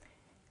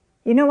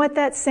 You know what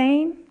that's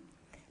saying?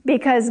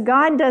 Because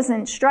God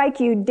doesn't strike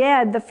you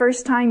dead the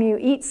first time you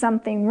eat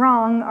something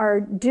wrong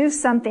or do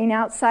something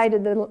outside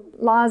of the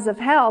laws of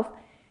health.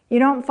 You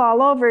don't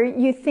fall over.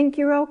 You think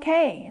you're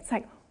okay. It's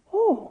like,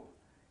 oh,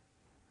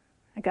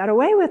 I got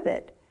away with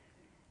it.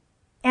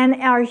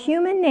 And our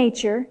human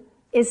nature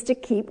is to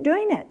keep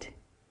doing it.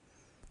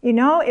 You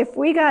know,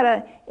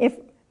 if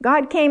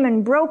God came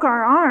and broke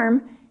our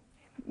arm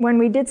when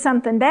we did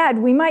something bad,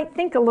 we might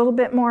think a little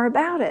bit more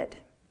about it.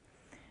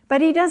 But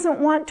He doesn't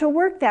want to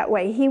work that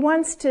way. He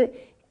wants to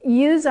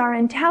use our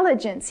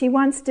intelligence. He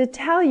wants to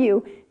tell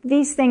you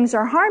these things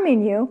are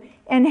harming you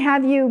and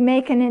have you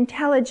make an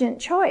intelligent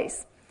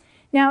choice.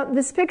 Now,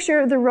 this picture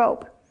of the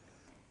rope,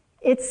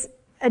 it's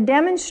a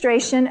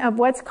demonstration of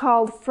what's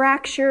called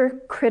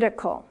fracture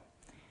critical.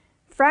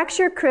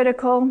 Fracture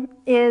critical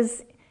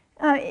is,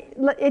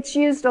 it's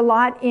used a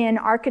lot in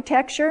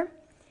architecture.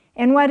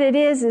 And what it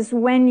is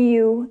when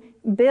you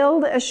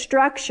build a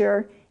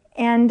structure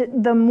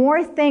and the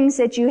more things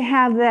that you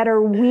have that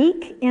are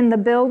weak in the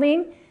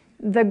building,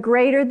 the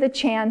greater the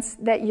chance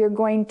that you're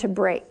going to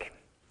break.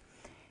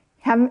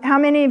 How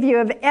many of you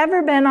have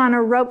ever been on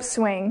a rope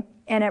swing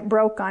and it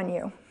broke on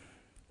you?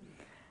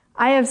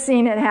 I have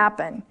seen it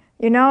happen.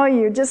 You know,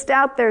 you're just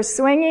out there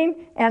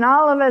swinging and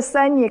all of a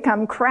sudden you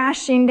come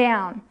crashing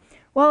down.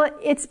 Well,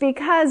 it's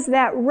because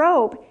that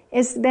rope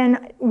has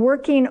been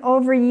working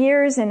over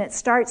years and it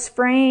starts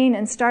fraying,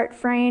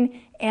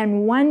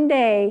 and one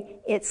day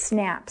it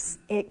snaps.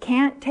 It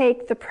can't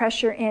take the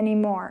pressure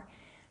anymore.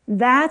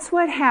 That's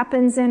what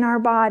happens in our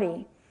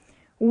body.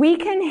 We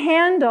can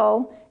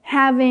handle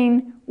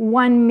having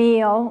one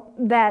meal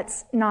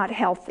that's not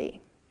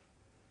healthy.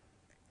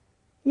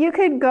 You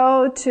could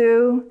go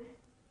to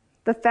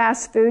the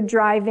fast food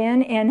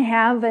drive-in and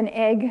have an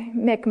egg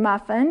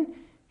McMuffin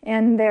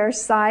and their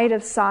side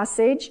of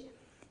sausage.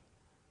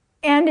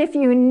 And if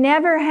you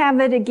never have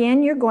it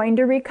again, you're going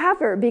to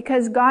recover,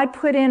 because God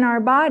put in our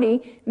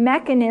body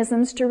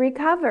mechanisms to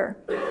recover.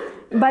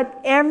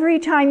 But every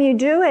time you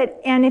do it,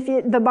 and if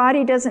the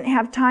body doesn't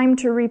have time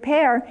to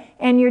repair,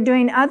 and you're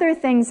doing other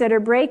things that are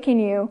breaking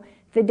you,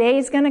 the day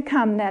is going to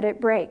come that it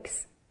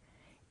breaks.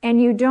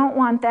 And you don't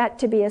want that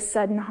to be a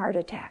sudden heart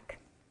attack.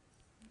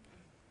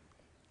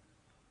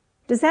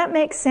 Does that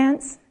make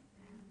sense?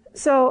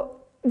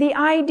 So the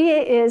idea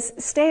is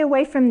stay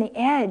away from the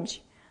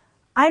edge.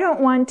 I don't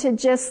want to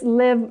just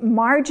live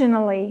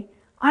marginally.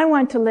 I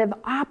want to live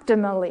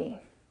optimally.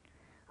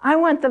 I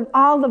want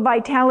all the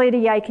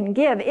vitality I can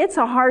give. It's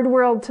a hard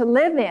world to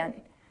live in.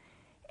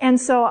 And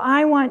so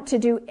I want to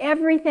do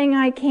everything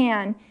I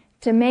can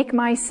to make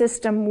my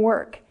system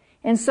work.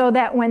 And so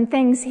that when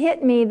things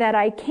hit me that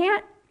I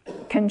can't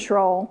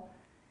control,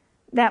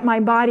 that my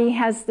body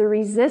has the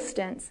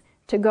resistance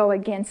to go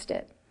against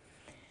it.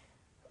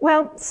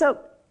 Well, so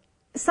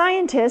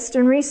scientists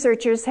and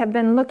researchers have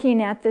been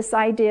looking at this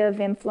idea of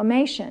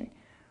inflammation.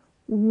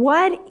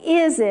 What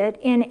is it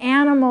in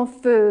animal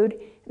food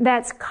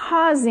that's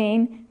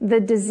causing the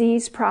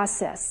disease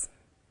process?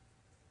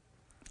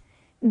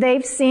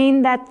 They've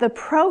seen that the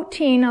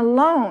protein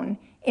alone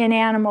in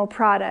animal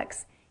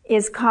products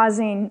is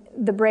causing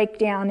the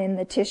breakdown in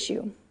the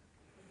tissue.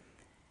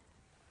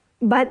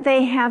 But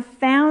they have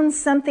found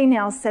something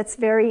else that's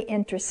very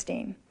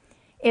interesting.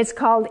 It's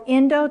called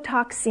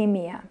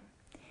endotoxemia.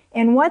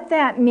 And what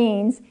that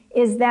means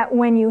is that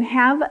when you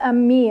have a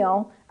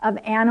meal of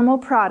animal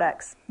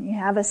products, you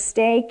have a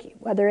steak,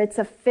 whether it's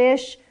a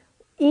fish,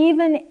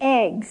 even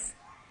eggs,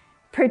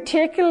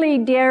 particularly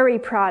dairy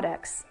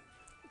products,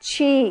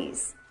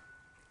 cheese,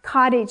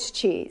 cottage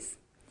cheese,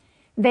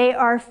 they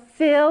are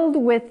filled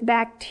with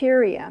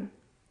bacteria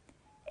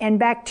and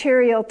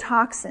bacterial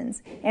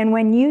toxins. And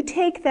when you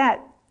take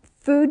that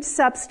food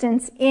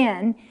substance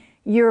in,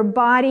 your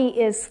body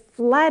is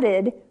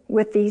flooded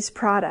with these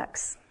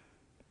products.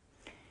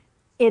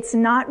 It's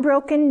not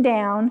broken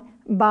down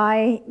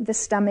by the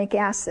stomach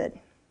acid.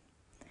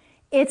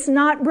 It's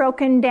not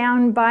broken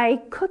down by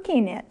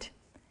cooking it.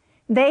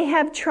 They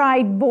have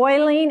tried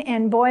boiling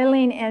and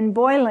boiling and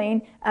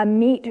boiling a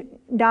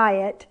meat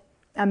diet,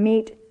 a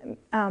meat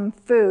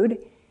food,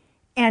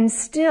 and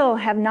still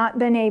have not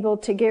been able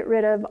to get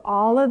rid of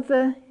all of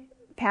the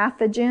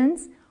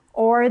pathogens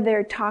or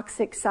their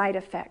toxic side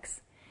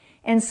effects.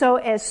 And so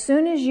as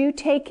soon as you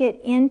take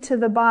it into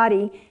the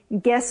body,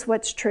 guess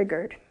what's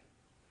triggered?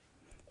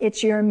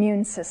 It's your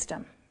immune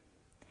system.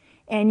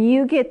 And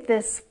you get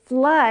this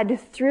flood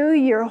through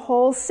your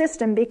whole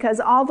system because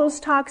all those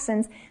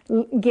toxins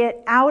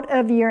get out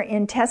of your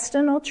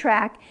intestinal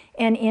tract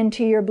and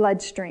into your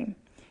bloodstream.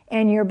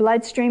 And your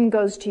bloodstream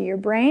goes to your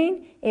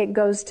brain, it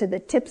goes to the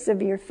tips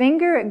of your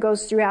finger, it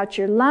goes throughout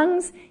your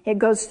lungs, it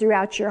goes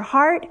throughout your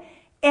heart.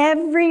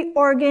 Every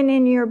organ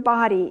in your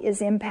body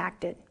is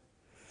impacted.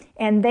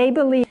 And they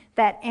believe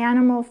that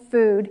animal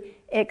food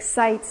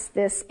excites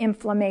this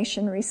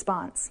inflammation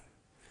response.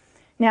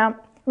 Now,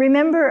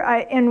 remember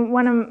in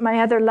one of my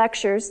other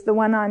lectures, the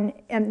one on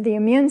the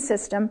immune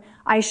system,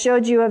 I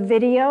showed you a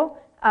video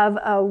of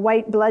a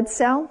white blood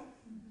cell.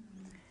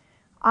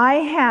 I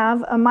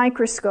have a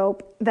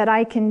microscope that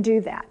I can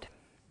do that.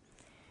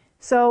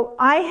 So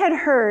I had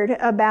heard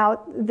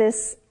about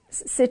this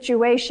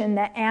situation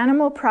that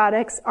animal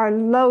products are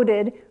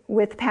loaded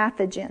with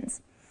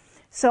pathogens.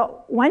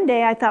 So one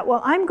day I thought,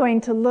 well, I'm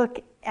going to look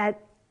at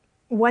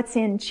what's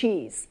in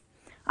cheese.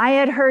 I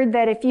had heard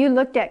that if you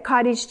looked at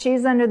cottage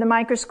cheese under the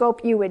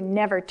microscope, you would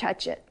never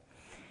touch it.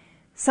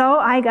 So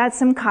I got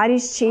some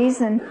cottage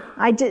cheese, and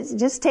I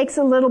just takes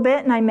a little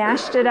bit, and I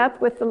mashed it up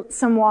with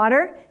some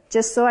water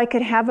just so I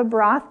could have a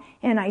broth,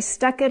 and I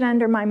stuck it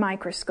under my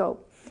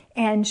microscope.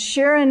 And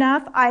sure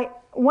enough,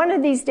 one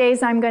of these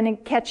days I'm going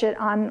to catch it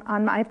on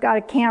I've got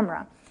a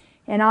camera,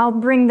 and I'll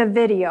bring the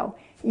video.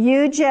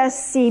 You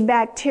just see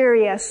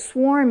bacteria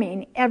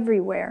swarming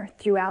everywhere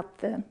throughout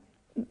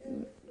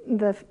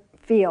the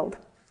field.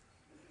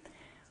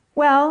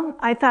 Well,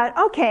 I thought,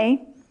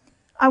 okay,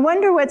 I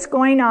wonder what's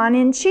going on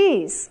in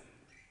cheese.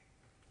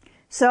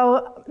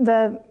 So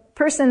the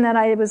person that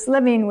I was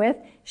living with,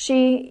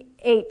 she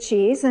ate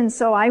cheese, and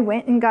so I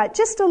went and got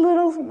just a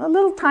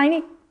little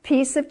tiny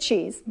piece of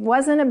cheese.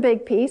 Wasn't a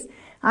big piece.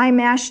 I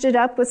mashed it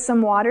up with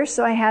some water,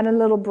 so I had a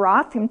little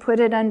broth and put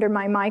it under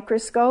my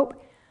microscope.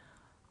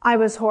 I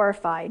was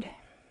horrified.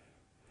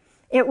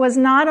 It was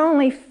not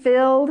only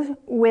filled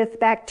with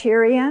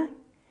bacteria,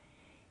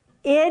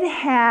 it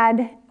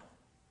had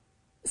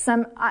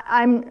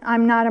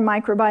I'm not a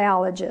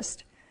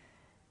microbiologist,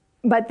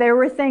 but there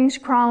were things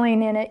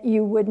crawling in it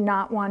you would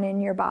not want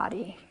in your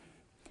body.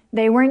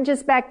 They weren't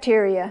just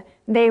bacteria,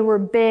 they were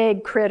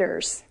big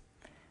critters.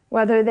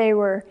 Whether they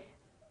were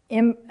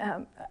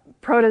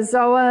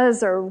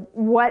protozoas or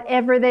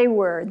whatever they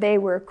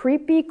were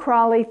creepy,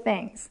 crawly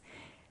things.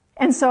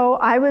 And so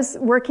I was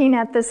working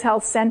at this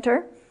health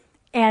center,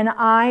 and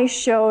I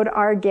showed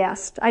our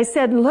guest. I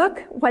said,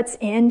 look what's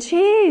in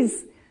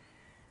cheese.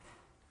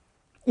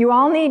 You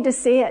all need to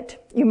see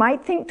it. You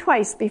might think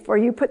twice before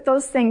you put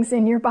those things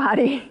in your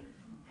body.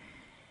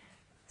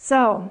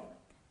 So,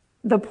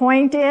 the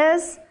point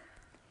is,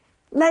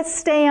 let's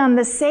stay on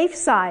the safe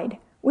side.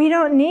 We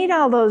don't need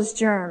all those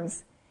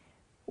germs.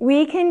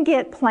 We can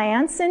get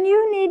plants, and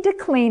you need to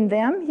clean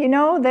them. You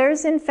know,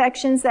 there's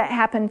infections that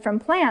happen from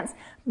plants,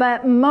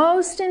 but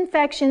most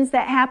infections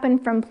that happen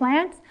from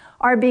plants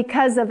are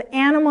because of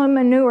animal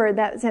manure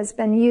that has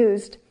been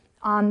used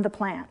on the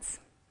plants.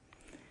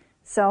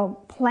 So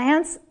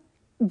plants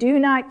do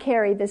not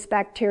carry this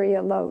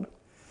bacteria load.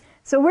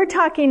 So we're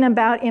talking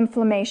about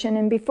inflammation,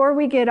 and before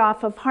we get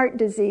off of heart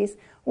disease,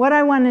 what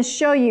I want to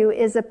show you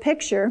is a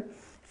picture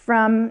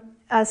from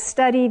a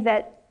study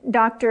that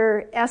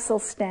Dr.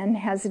 Esselstyn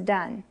has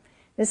done.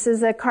 This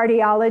is a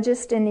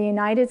cardiologist in the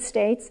United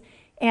States,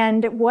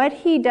 and what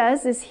he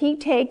does is he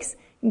takes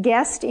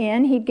guests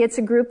in, he gets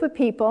a group of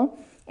people,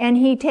 and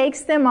he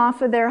takes them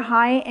off of their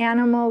high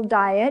animal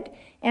diet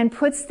and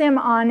puts them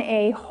on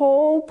a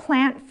whole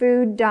plant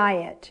food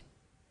diet.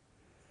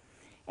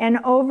 And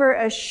over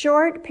a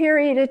short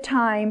period of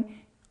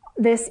time,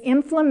 this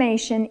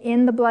inflammation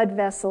in the blood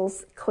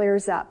vessels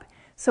clears up.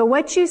 So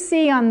what you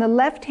see on the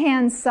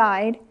left-hand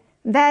side,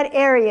 that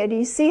area, do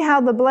you see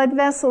how the blood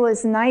vessel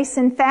is nice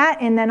and fat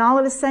and then all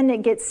of a sudden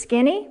it gets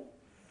skinny?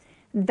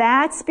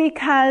 That's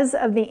because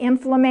of the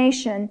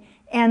inflammation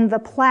and the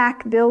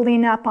plaque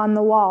building up on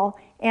the wall,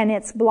 and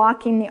it's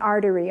blocking the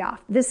artery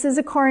off. This is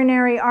a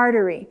coronary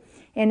artery.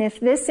 And if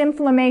this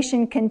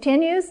inflammation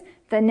continues,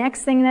 the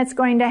next thing that's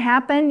going to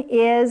happen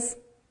is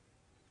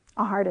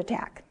a heart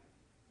attack.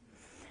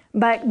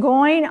 But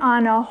going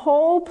on a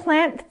whole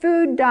plant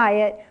food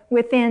diet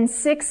within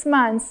 6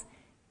 months,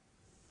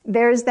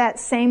 there's that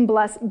same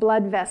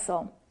blood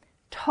vessel,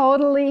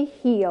 totally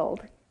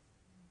healed.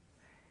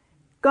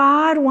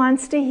 God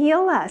wants to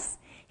heal us.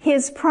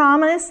 His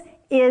promise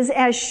is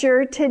as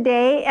sure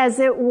today as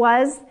it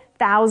was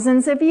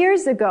thousands of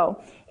years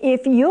ago.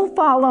 If you'll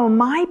follow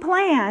my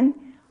plan,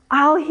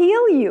 I'll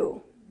heal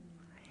you.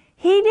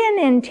 He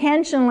didn't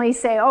intentionally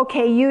say,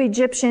 okay, you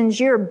Egyptians,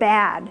 you're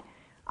bad.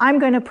 I'm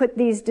going to put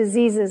these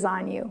diseases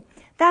on you.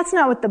 That's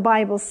not what the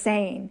Bible's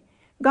saying.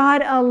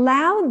 God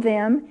allowed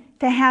them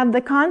to have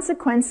the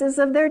consequences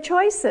of their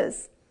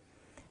choices.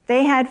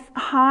 They had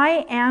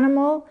high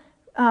animal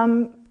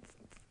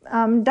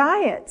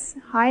diets,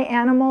 high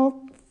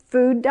animal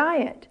food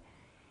diet.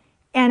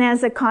 And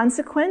as a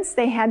consequence,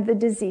 they had the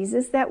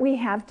diseases that we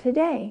have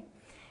today.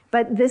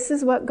 But this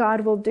is what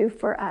God will do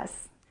for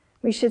us.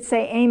 We should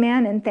say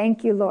amen and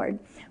thank you, Lord.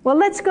 Well,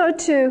 let's go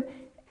to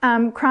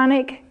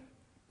chronic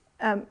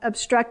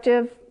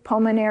obstructive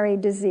pulmonary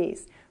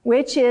disease,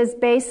 which is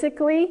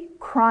basically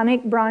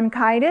chronic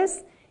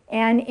bronchitis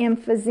and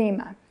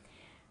emphysema.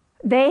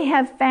 They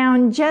have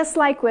found, just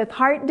like with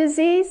heart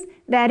disease,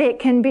 that it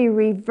can be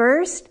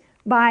reversed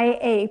by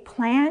a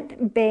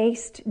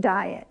plant-based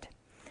diet.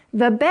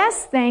 The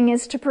best thing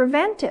is to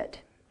prevent it,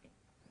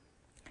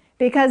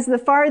 because the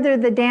farther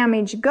the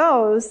damage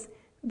goes,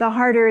 the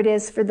harder it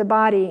is for the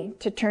body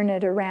to turn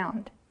it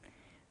around.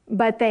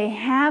 But they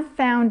have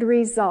found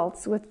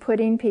results with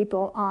putting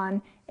people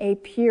on a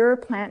pure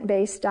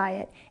plant-based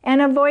diet and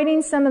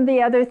avoiding some of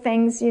the other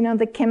things, you know,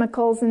 the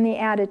chemicals and the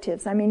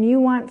additives. I mean, you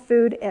want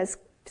food as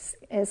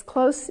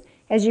close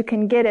as you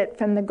can get it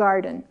from the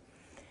garden.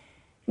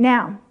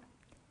 Now,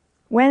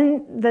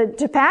 when the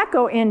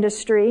tobacco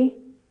industry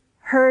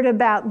heard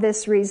about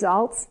this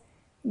results,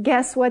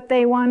 guess what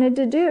they wanted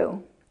to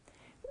do?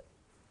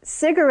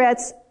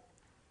 Cigarettes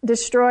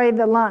destroy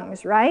the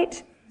lungs,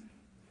 right?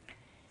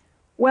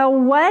 Well,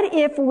 what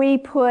if we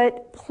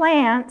put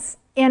plants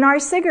in our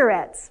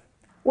cigarettes?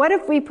 What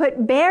if we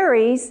put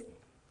berries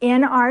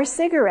in our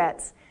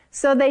cigarettes?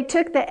 So they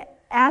took the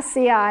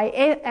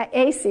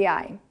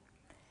ACI.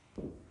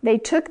 They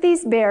took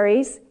these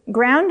berries,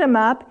 ground them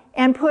up,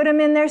 and put them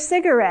in their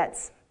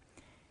cigarettes.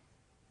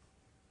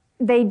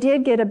 They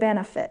did get a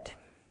benefit.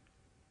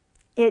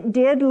 It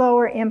did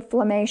lower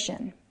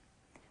inflammation.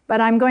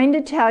 But I'm going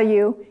to tell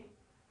you,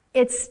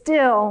 it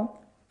still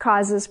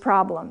causes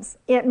problems.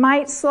 It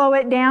might slow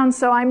it down,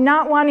 so I'm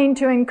not wanting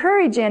to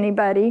encourage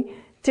anybody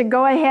to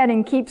go ahead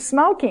and keep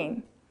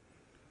smoking,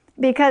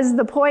 because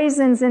the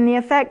poisons and the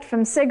effect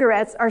from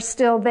cigarettes are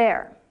still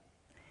there.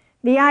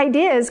 The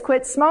idea is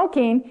quit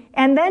smoking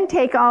and then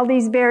take all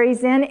these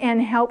berries in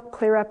and help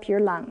clear up your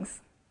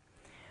lungs.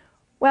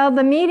 Well,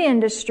 the meat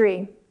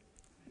industry,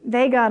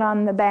 they got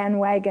on the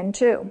bandwagon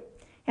too.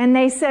 And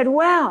they said,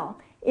 well,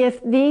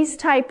 if these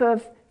type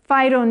of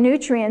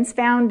phytonutrients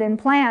found in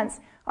plants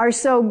are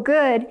so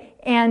good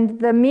and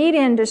the meat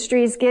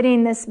industry is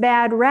getting this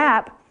bad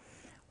rap,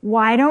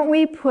 why don't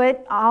we put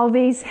all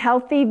these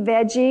healthy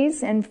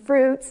veggies and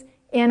fruits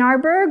in our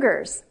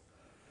burgers?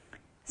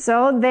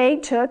 So they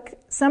took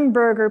some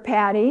burger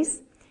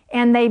patties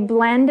and they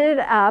blended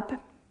up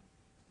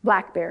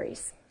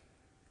blackberries.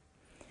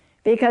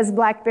 Because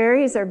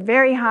blackberries are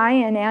very high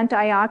in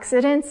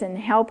antioxidants and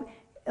help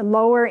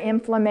lower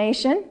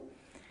inflammation.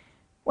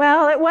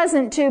 Well, it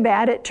wasn't too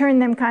bad. It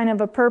turned them kind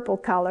of a purple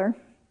color.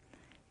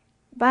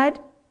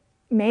 But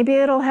maybe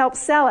it'll help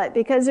sell it,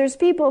 because there's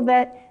people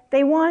that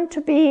they want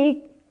to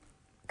be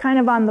kind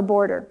of on the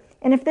border.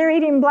 And if they're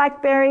eating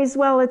blackberries,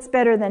 well, it's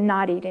better than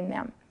not eating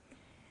them.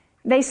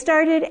 They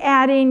started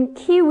adding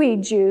kiwi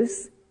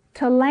juice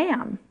to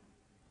lamb.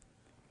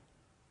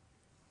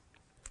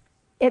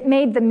 It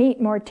made the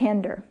meat more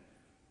tender.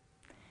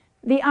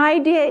 The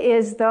idea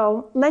is,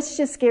 though, let's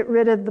just get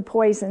rid of the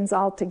poisons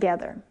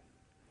altogether.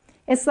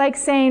 It's like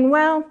saying,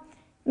 well,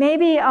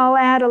 maybe I'll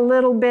add a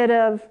little bit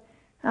of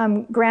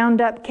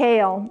ground up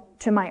kale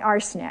to my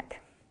arsenic.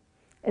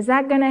 Is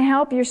that going to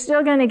help? You're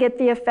still going to get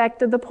the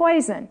effect of the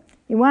poison.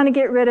 You want to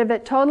get rid of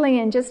it totally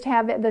and just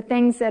have it, the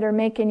things that are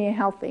making you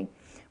healthy.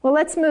 Well,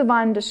 let's move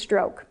on to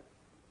stroke.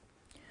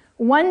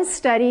 One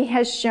study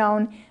has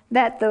shown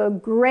that the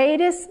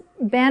greatest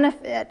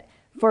benefit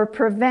for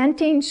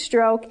preventing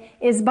stroke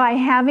is by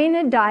having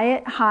a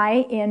diet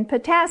high in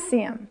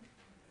potassium.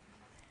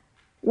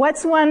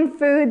 What's one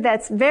food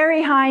that's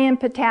very high in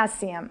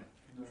potassium?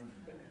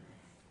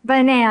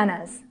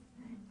 Bananas.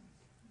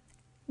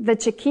 The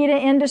Chiquita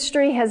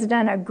industry has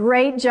done a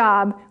great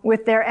job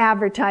with their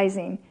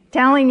advertising,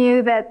 telling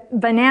you that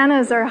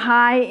bananas are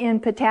high in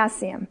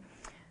potassium.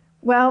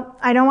 Well,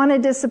 I don't want to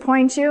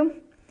disappoint you,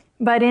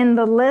 but in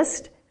the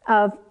list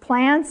of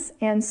plants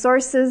and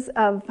sources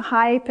of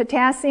high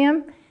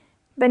potassium,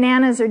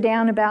 bananas are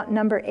down about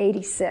number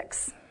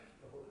 86.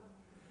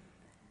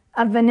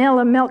 A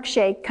vanilla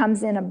milkshake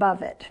comes in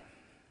above it.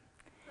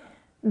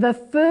 The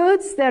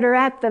foods that are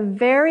at the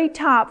very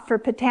top for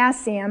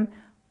potassium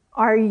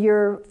are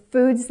your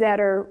foods that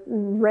are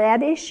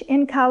reddish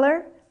in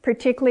color,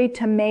 particularly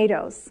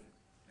tomatoes.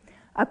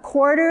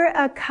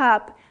 1/4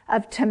 cup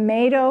of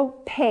tomato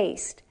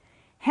paste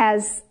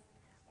has,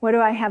 what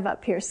do I have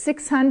up here?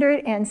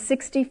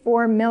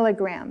 664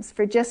 milligrams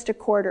for just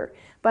 1/4.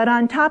 But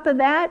on top of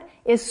that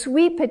is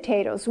sweet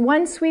potatoes.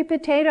 One sweet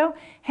potato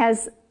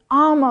has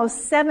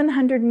almost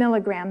 700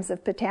 milligrams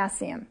of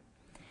potassium.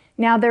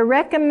 Now they're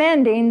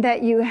recommending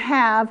that you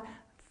have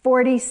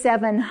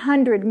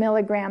 4,700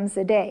 milligrams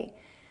a day.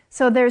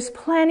 So there's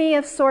plenty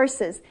of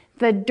sources.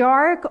 The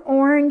dark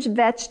orange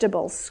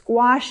vegetables,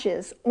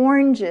 squashes,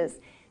 oranges,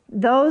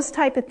 those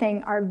type of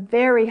thing are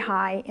very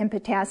high in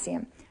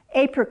potassium.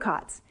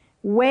 Apricots,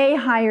 way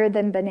higher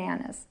than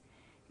bananas.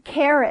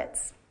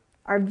 Carrots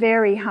are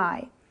very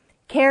high.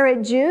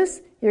 Carrot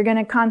juice, you're going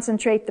to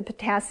concentrate the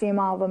potassium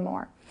all the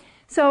more.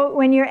 So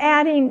when you're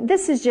adding,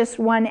 this is just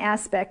one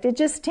aspect. It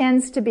just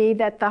tends to be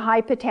that the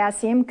high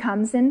potassium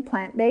comes in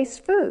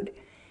plant-based food.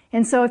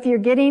 And so if you're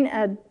getting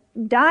a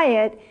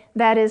diet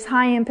that is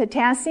high in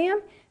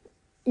potassium,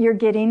 you're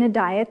getting a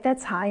diet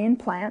that's high in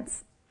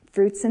plants,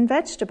 fruits, and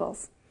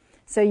vegetables.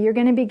 So you're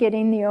going to be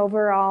getting the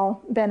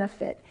overall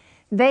benefit.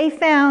 They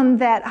found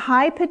that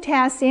high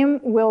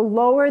potassium will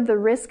lower the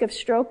risk of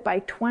stroke by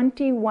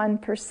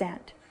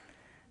 21%.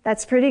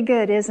 That's pretty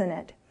good, isn't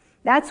it?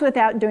 That's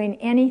without doing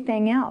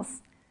anything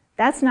else.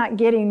 That's not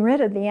getting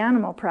rid of the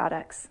animal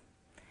products.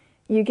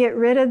 You get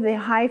rid of the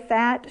high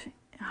fat,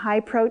 high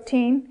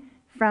protein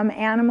from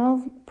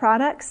animal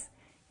products,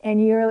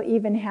 and you'll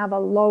even have a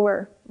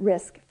lower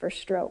risk for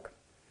stroke.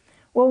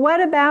 Well,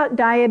 what about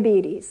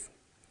diabetes?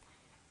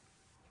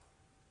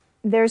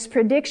 There's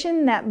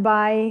prediction that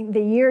by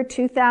the year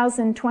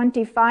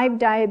 2025,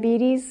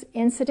 diabetes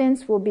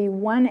incidence will be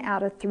 1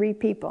 out of 3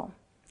 people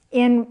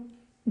in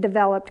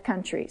developed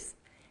countries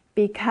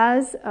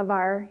because of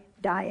our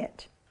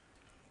diet.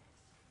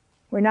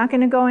 We're not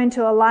going to go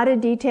into a lot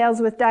of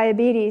details with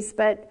diabetes,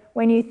 but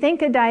when you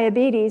think of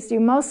diabetes, you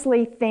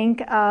mostly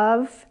think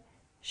of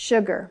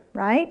sugar,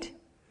 right?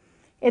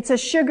 It's a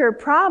sugar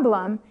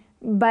problem,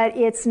 but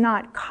it's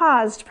not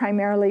caused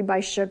primarily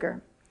by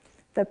sugar.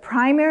 The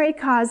primary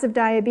cause of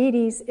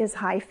diabetes is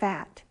high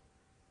fat,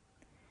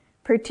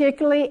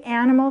 particularly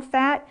animal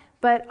fat,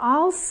 but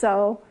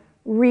also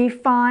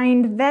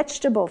refined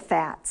vegetable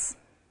fats.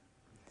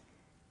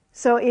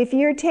 So if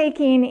you're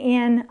taking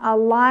in a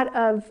lot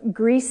of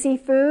greasy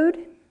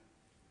food,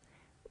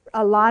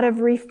 a lot of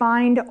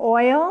refined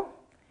oil,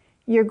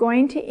 you're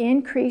going to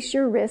increase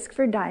your risk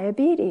for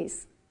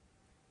diabetes.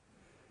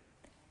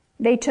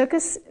 They took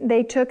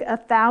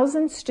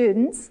 1,000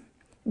 students,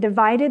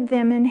 divided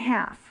them in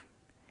half,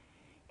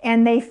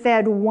 and they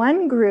fed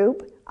one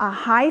group a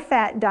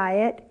high-fat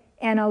diet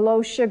and a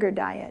low-sugar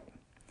diet.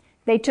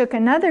 They took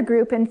another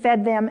group and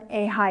fed them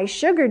a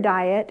high-sugar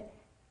diet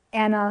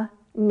and a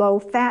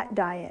low-fat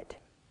diet.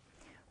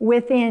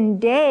 Within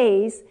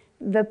days,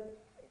 the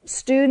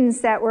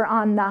students that were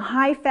on the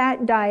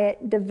high-fat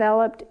diet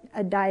developed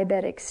a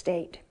diabetic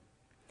state,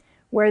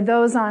 where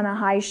those on a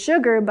high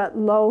sugar but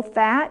low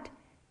fat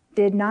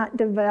did not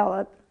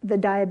develop the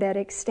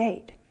diabetic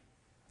state.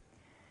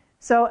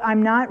 So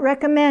I'm not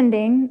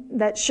recommending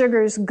that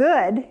sugar's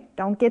good.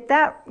 Don't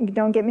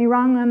get me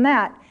wrong on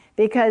that,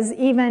 because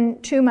even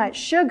too much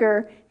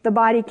sugar, the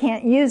body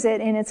can't use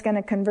it and it's going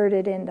to convert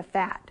it into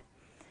fat.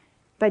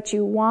 But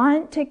you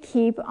want to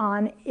keep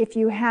on, if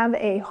you have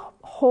a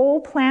whole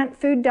plant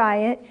food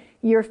diet,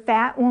 your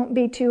fat won't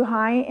be too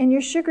high and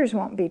your sugars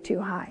won't be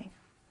too high.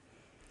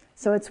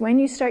 So it's when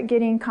you start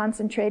getting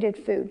concentrated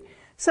food.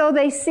 So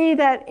they see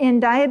that in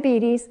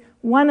diabetes,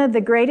 one of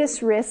the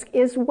greatest risks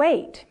is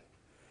weight.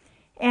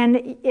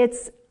 And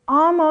it's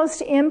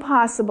almost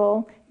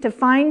impossible to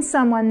find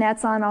someone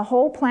that's on a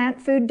whole plant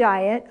food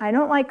diet. I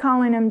don't like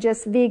calling them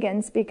just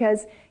vegans,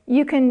 because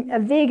a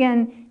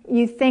vegan,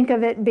 you think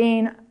of it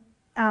being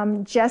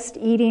just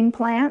eating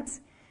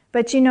plants.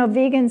 But you know,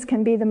 vegans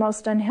can be the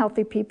most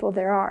unhealthy people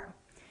there are,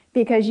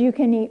 because you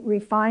can eat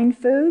refined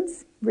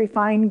foods,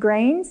 refined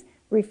grains,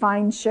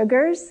 refined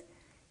sugars.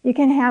 You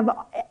can have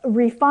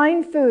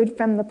refined food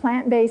from the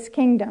plant-based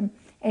kingdom,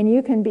 and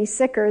you can be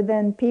sicker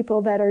than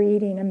people that are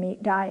eating a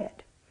meat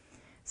diet.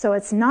 So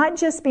it's not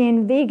just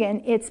being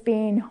vegan, it's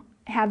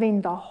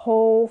having the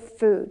whole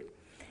food.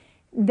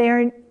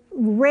 They're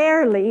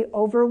rarely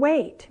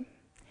overweight.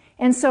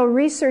 And so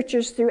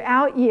researchers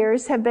throughout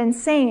years have been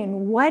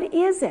saying, what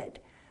is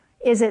it?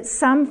 Is it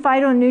some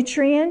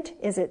phytonutrient?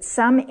 Is it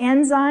some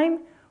enzyme?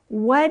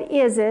 What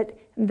is it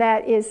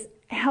that is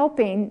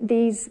helping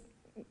these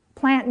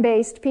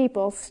plant-based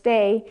people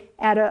stay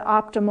at an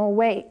optimal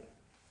weight?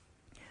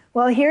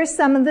 Well, here's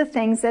some of the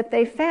things that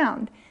they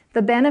found.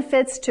 The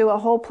benefits to a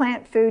whole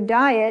plant food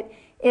diet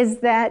is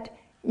that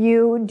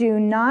you do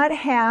not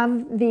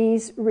have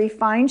these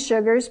refined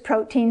sugars,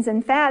 proteins,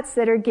 and fats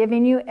that are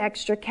giving you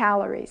extra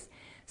calories.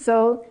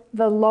 So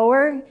the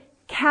lower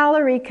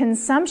calorie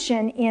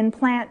consumption in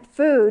plant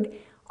food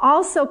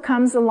also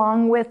comes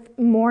along with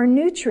more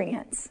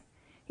nutrients.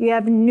 You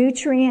have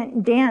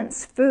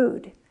nutrient-dense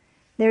food.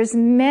 There's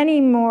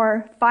many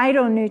more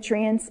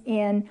phytonutrients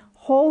in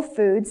whole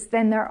foods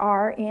than there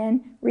are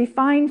in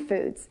refined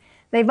foods.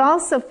 They've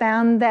also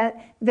found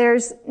that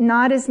there's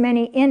not as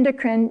many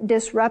endocrine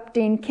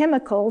disrupting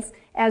chemicals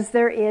as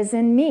there is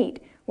in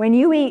meat. When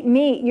you eat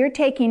meat, you're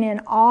taking in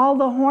all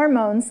the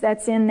hormones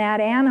that's in that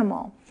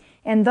animal,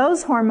 and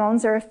those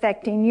hormones are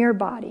affecting your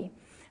body.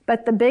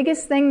 But the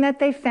biggest thing that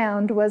they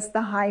found was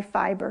the high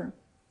fiber.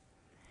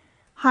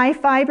 High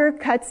fiber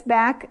cuts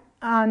back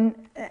on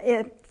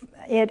it.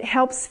 It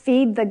helps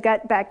feed the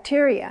gut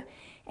bacteria,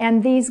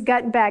 and these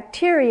gut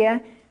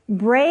bacteria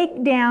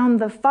break down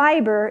the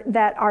fiber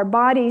that our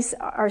bodies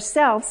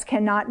ourselves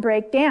cannot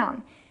break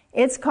down.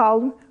 It's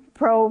called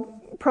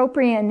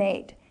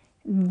propionate.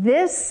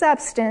 This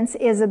substance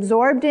is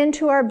absorbed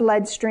into our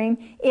bloodstream.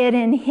 It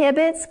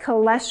inhibits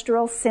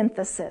cholesterol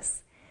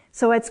synthesis.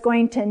 So it's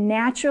going to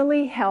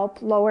naturally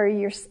help lower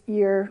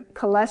your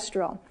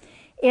cholesterol.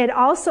 It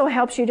also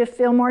helps you to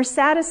feel more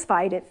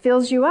satisfied. It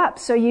fills you up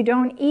so you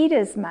don't eat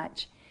as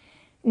much.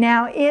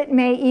 Now, it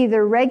may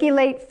either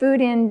regulate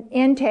food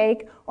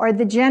intake or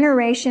the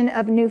generation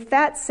of new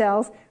fat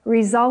cells,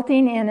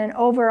 resulting in an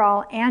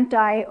overall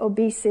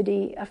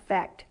anti-obesity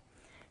effect.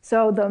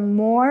 So the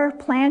more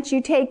plants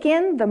you take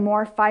in, the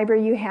more fiber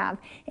you have.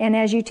 And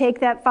as you take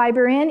that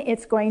fiber in,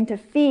 it's going to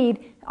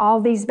feed all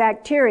these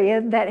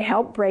bacteria that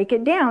help break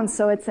it down.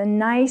 So it's a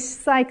nice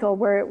cycle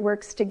where it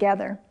works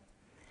together.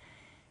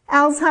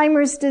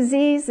 Alzheimer's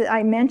disease,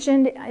 I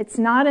mentioned, it's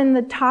not in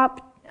the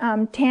top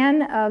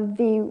 10 of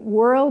the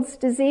world's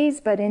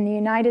disease, but in the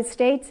United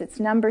States it's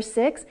number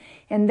 6,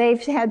 and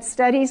they've had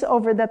studies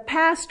over the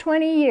past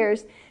 20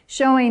 years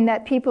showing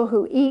that people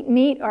who eat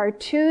meat are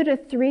 2 to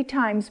 3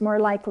 times more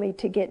likely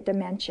to get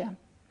dementia.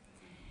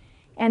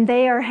 And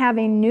they are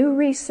having new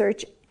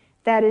research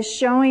that is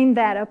showing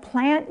that a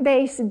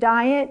plant-based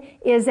diet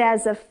is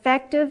as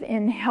effective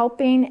in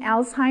helping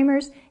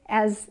Alzheimer's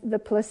as the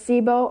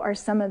placebo or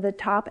some of the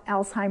top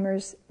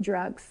Alzheimer's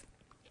drugs.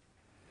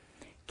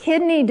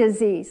 Kidney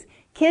disease.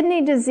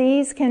 Kidney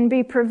disease can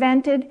be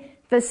prevented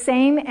the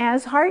same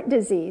as heart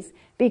disease,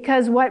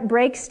 because what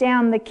breaks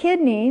down the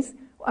kidneys,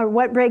 or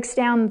what breaks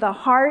down the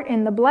heart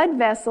and the blood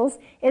vessels,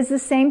 is the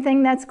same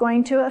thing that's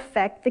going to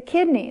affect the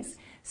kidneys.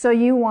 So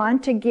you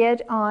want to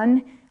get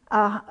on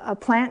a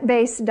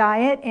plant-based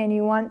diet, and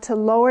you want to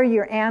lower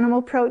your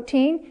animal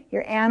protein,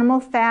 your animal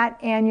fat,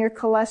 and your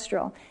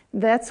cholesterol.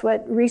 That's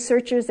what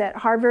researchers at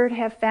Harvard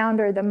have found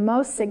are the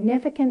most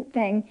significant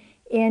thing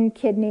in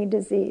kidney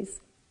disease.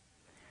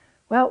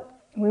 Well,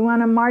 we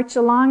want to march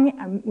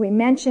along. We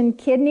mentioned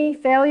kidney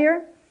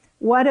failure.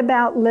 What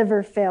about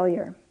liver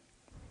failure?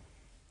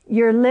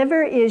 Your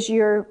liver is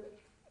your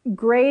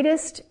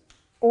greatest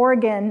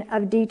organ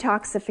of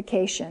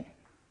detoxification.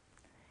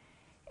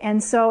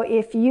 And so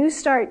if you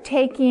start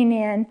taking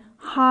in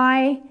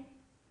high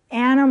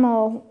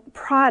animal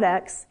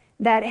products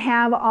that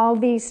have all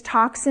these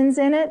toxins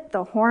in it,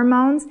 the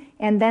hormones,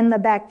 and then the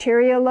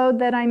bacteria load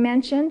that I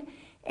mentioned,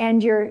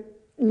 and your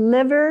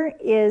liver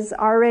is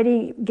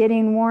already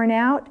getting worn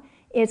out,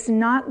 it's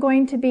not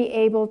going to be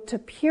able to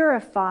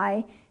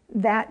purify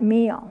that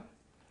meal.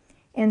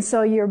 And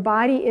so your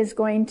body is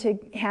going to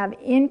have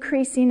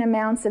increasing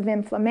amounts of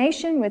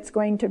inflammation. It's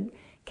going to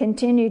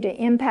continue to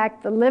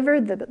impact the liver.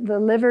 The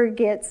liver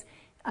gets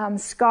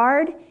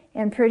scarred,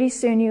 and pretty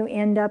soon you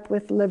end up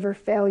with liver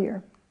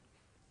failure.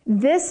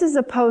 This is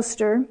a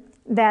poster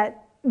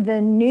that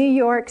the New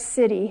York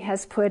City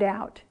has put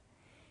out.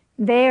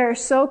 They are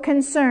so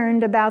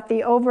concerned about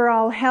the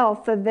overall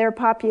health of their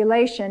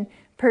population,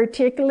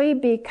 particularly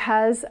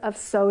because of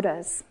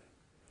sodas.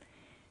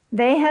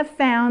 They have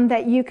found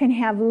that you can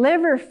have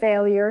liver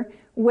failure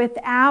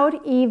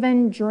without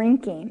even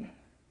drinking.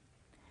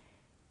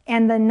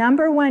 And the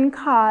number one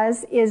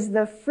cause is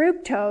the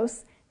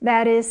fructose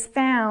that is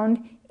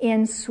found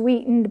in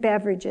sweetened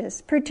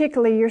beverages,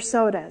 particularly your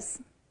sodas.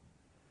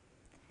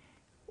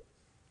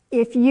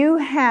 If you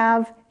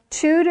have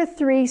 2 to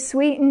 3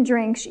 sweetened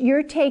drinks,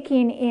 you're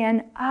taking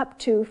in up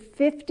to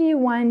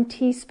 51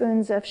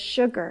 teaspoons of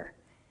sugar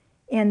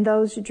in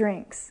those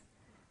drinks.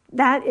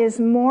 That is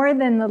more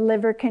than the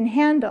liver can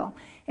handle.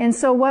 And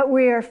so what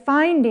we are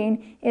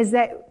finding is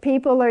that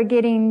people are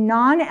getting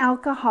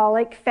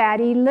non-alcoholic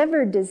fatty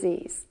liver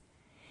disease.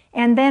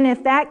 And then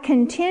if that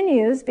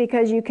continues,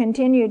 because you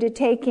continue to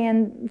take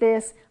in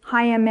this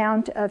high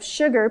amount of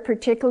sugar,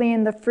 particularly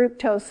in the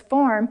fructose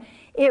form,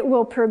 it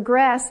will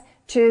progress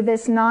to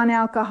this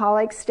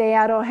non-alcoholic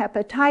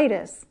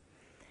steatohepatitis.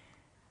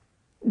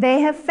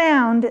 They have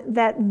found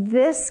that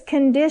this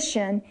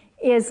condition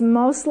is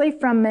mostly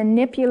from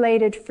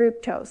manipulated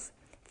fructose.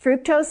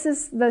 Fructose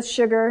is the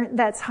sugar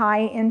that's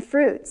high in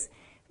fruits.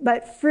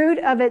 But fruit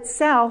of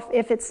itself,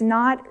 if it's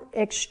not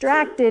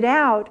extracted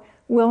out,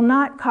 will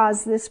not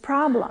cause this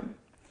problem.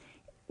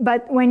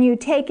 But when you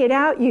take it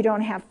out, you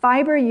don't have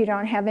fiber, you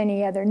don't have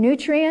any other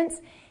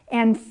nutrients,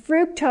 and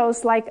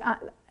fructose,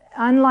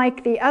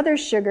 unlike the other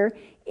sugar,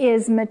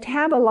 is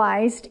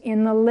metabolized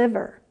in the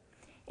liver.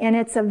 And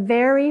it's a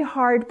very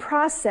hard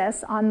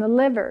process on the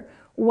liver.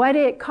 What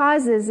it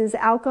causes is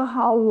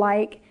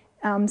alcohol-like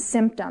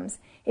symptoms.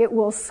 It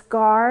will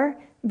scar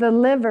the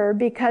liver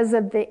because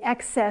of the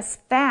excess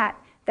fat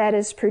that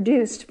is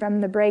produced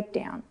from the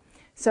breakdown.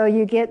 So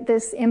you get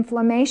this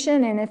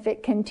inflammation, and if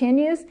it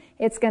continues,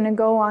 it's going to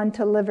go on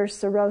to liver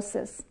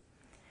cirrhosis.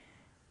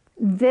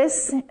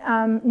 This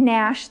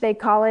NASH, they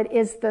call it,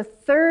 is the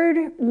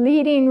third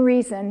leading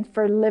reason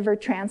for liver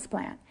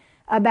transplant.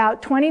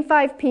 About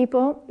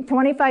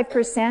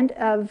 25%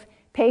 of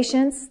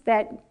patients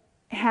that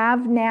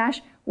have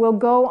NASH will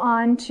go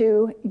on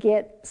to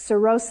get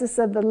cirrhosis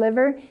of the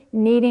liver,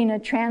 needing a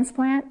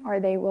transplant, or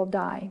they will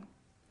die.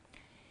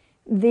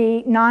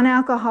 The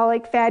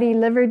non-alcoholic fatty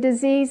liver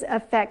disease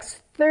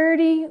affects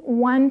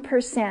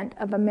 31%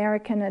 of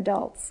American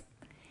adults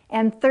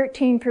and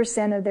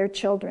 13% of their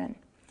children.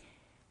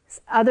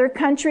 Other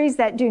countries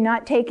that do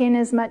not take in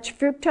as much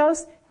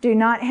fructose do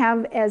not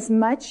have as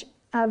much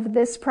of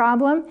this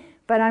problem,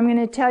 but I'm going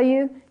to tell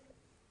you,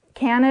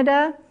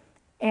 Canada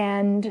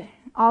and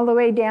all the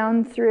way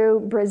down through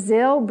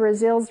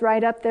Brazil's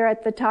right up there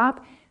at the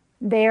top,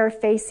 they are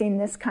facing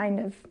this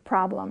kind of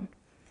problem.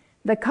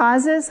 The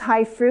causes: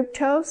 high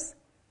fructose,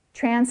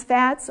 trans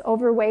fats,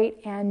 overweight,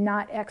 and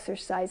not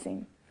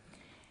exercising.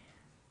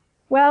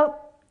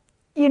 Well,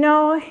 you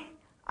know,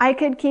 I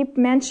could keep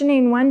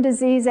mentioning one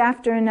disease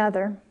after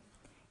another,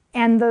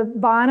 and the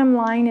bottom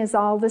line is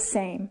all the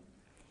same.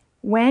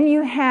 When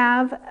you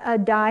have a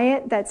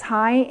diet that's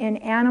high in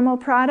animal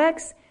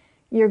products,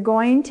 you're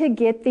going to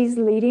get these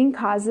leading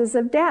causes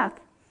of death.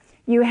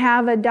 You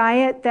have a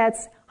diet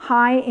that's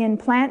high in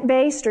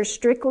plant-based or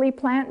strictly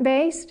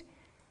plant-based,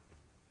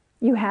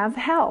 you have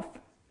health.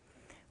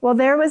 Well,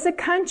 there was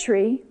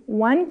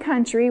one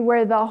country,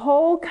 where the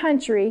whole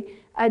country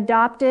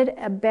adopted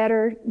a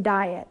better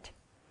diet.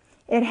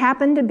 It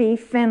happened to be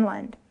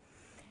Finland.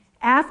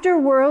 After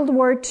World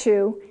War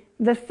II,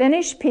 the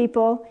Finnish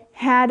people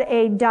had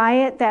a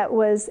diet that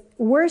was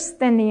worse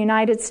than the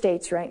United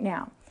States right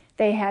now.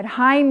 They had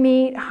high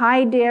meat,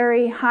 high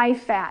dairy, high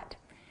fat.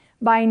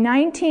 By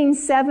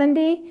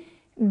 1970,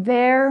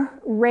 their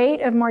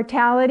rate of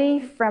mortality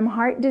from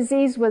heart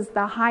disease was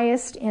the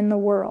highest in the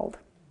world.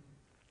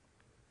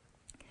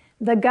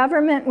 The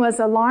government was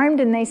alarmed,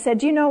 and they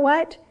said, you know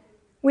what?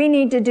 We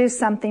need to do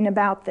something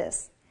about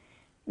this.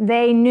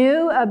 They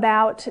knew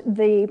about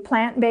the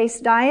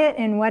plant-based diet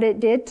and what it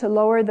did to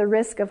lower the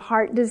risk of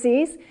heart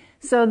disease,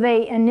 so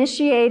they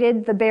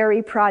initiated the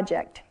Berry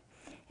Project.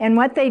 And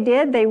what they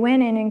did, they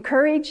went and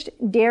encouraged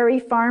dairy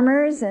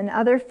farmers and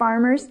other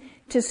farmers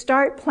to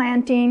start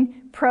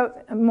planting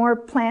more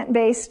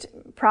plant-based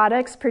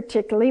products,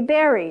 particularly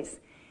berries.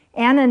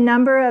 And a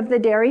number of the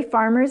dairy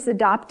farmers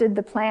adopted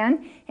the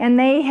plan, and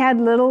they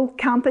had little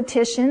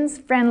competitions,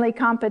 friendly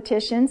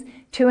competitions,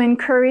 to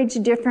encourage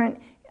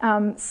different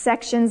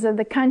sections of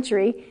the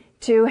country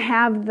to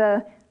have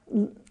the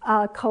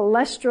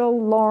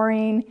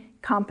cholesterol-lowering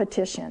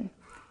competition.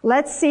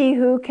 Let's see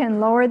who can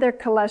lower their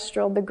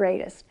cholesterol the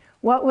greatest.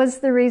 What was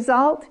the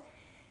result?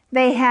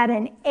 They had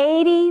an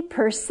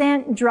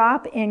 80%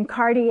 drop in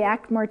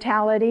cardiac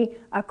mortality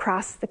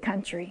across the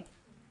country.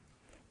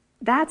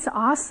 That's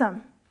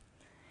awesome.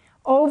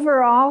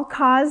 Overall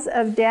cause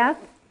of death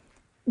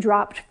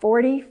dropped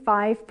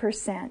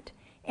 45%,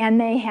 and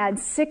they had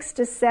 6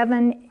 to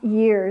 7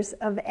 years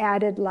of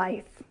added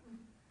life.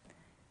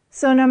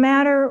 So no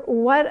matter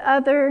what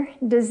other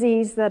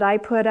disease that I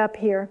put up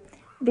here,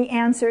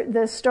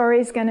 the story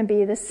is going to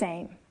be the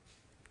same.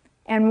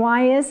 And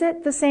why is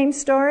it the same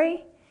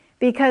story?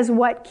 Because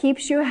what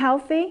keeps you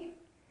healthy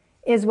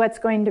is what's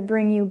going to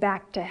bring you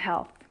back to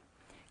health.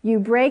 You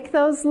break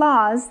those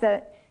laws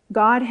that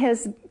God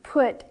has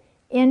put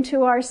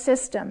into our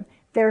system.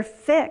 They're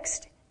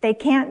fixed. They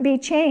can't be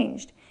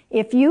changed.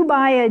 If you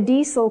buy a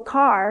diesel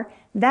car,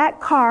 that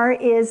car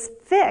is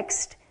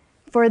fixed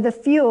for the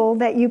fuel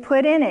that you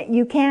put in it.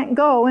 You can't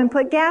go and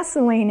put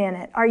gasoline in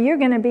it, or you're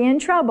going to be in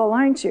trouble,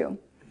 aren't you?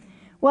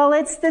 Well,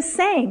 it's the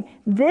same.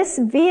 This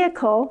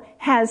vehicle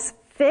has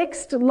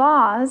fixed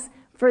laws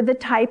for the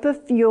type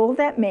of fuel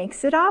that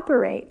makes it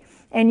operate.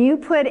 And you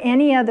put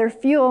any other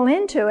fuel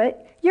into it,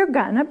 you're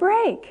going to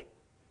break,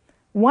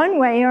 one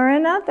way or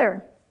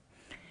another.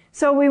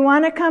 So we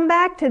want to come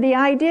back to the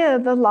idea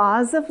of the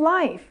laws of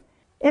life.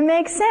 It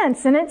makes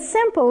sense, and it's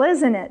simple,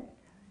 isn't it?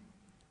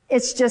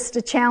 It's just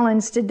a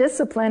challenge to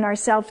discipline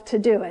ourselves to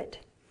do it.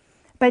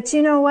 But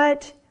you know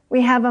what?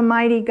 We have a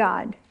mighty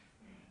God.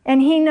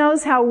 And He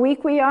knows how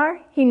weak we are.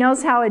 He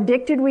knows how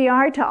addicted we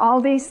are to all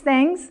these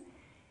things.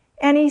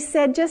 And He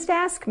said, just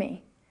ask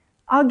me.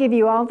 I will give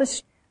you all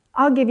the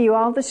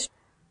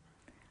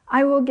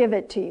I will give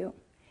it to you.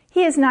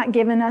 He has not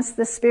given us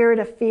the spirit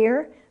of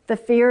fear, the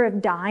fear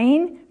of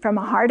dying from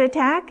a heart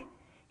attack.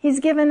 He's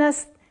given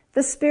us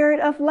the spirit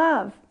of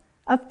love,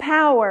 of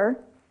power,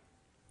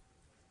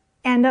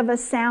 and of a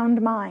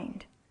sound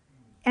mind.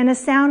 And a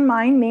sound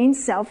mind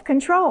means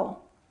self-control.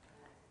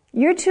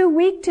 You're too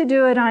weak to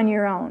do it on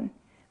your own.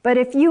 But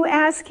if you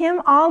ask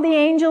Him, all the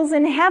angels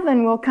in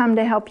heaven will come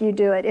to help you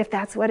do it, if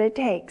that's what it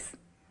takes.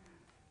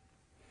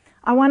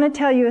 I want to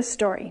tell you a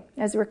story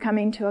as we're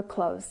coming to a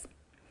close.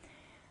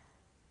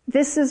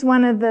 This is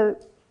one of the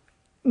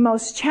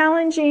most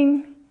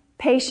challenging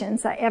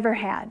patients I ever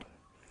had.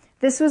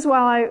 This was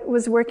while I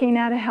was working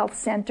at a health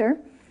center.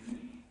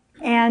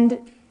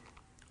 And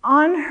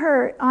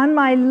on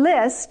my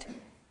list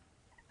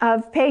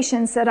of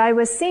patients that I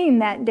was seeing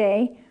that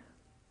day,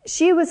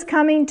 she was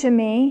coming to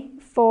me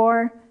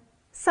for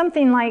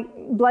something like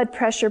blood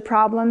pressure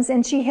problems,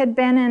 and she had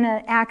been in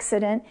an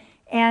accident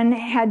and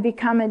had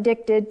become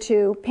addicted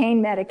to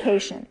pain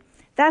medication.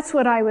 That's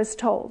what I was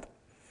told.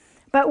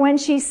 But when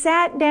she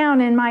sat down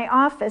in my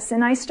office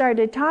and I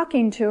started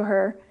talking to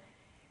her,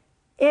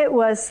 it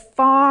was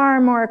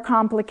far more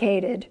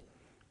complicated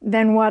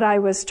than what I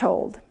was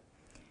told.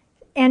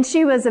 And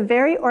she was a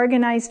very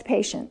organized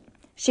patient.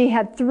 She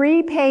had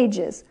 3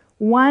 pages,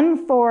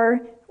 one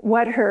for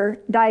what her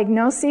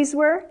diagnoses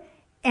were,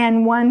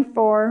 and one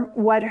for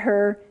what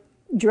her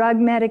drug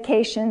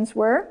medications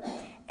were,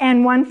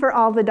 and one for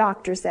all the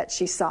doctors that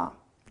she saw.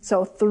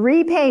 So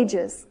 3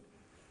 pages.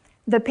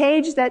 The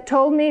page that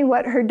told me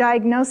what her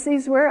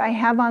diagnoses were, I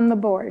have on the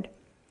board.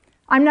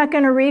 I'm not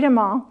going to read them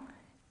all.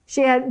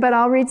 But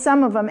I'll read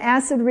some of them.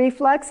 Acid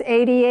reflux,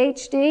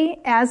 ADHD,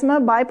 asthma,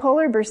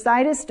 bipolar,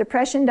 bursitis,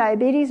 depression,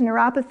 diabetes,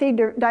 neuropathy,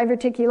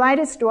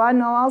 diverticulitis,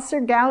 duodenal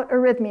ulcer, gout,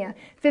 arrhythmia.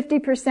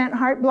 50%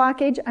 heart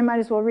blockage. I might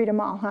as well read them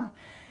all, huh?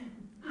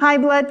 High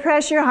blood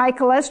pressure, high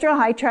cholesterol,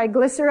 high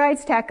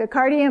triglycerides,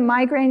 tachycardia,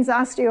 migraines,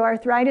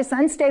 osteoarthritis,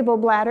 unstable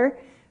bladder,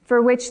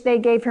 for which they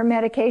gave her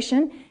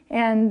medication.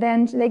 And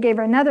then they gave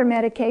her another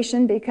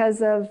medication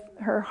because of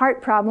her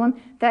heart problem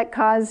that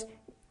caused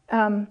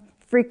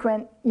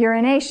frequent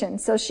urination.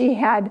 So she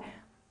had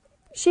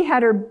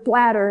her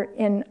bladder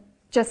in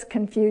just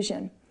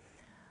confusion.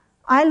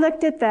 I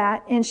looked at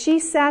that, and she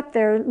sat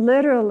there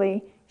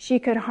literally. She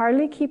could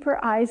hardly keep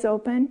her eyes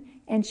open,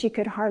 and she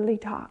could hardly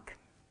talk.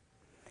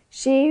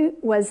 She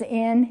was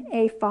in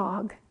a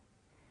fog.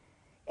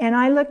 And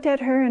I looked at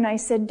her and I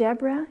said,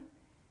 Deborah,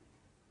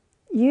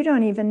 you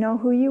don't even know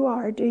who you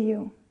are, do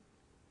you?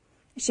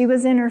 She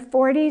was in her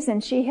 40s,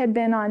 and she had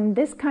been on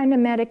this kind of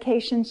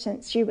medication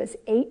since she was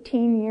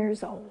 18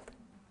 years old.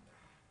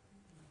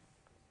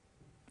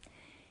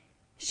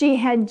 She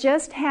had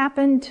just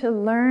happened to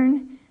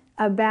learn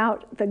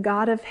about the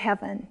God of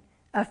heaven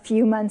a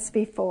few months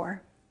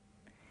before.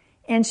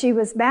 And she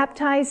was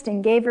baptized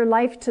and gave her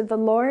life to the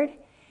Lord.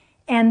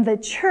 And the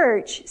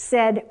church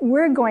said,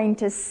 we're going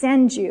to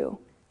send you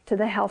to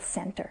the health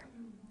center,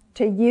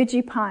 to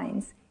UG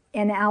Pines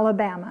in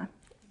Alabama,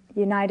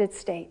 United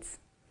States.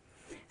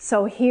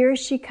 So here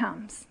she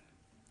comes.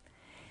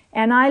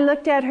 And I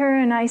looked at her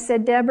and I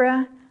said,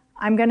 Deborah,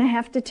 I'm going to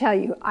have to tell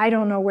you, I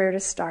don't know where to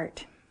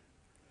start.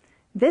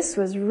 This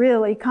was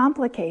really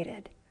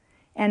complicated,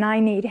 and I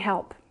need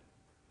help.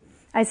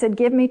 I said,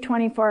 give me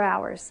 24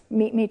 hours.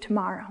 Meet me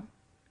tomorrow.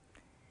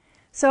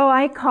 So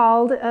I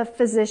called a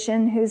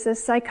physician who's a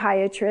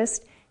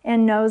psychiatrist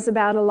and knows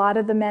about a lot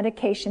of the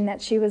medication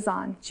that she was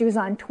on. She was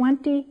on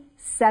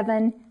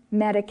 27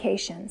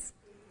 medications.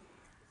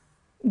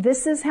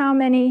 This is how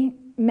many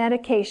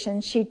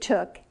medications she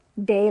took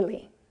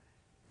daily.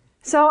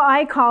 So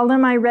I called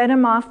him, I read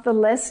him off the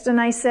list, and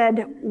I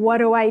said, what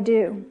do I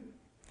do?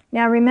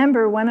 Now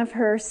remember, one of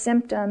her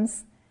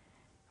symptoms,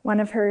 one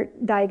of her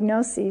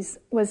diagnoses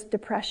was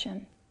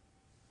depression.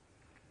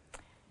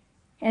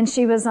 And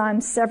she was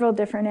on several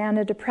different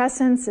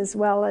antidepressants as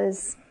well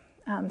as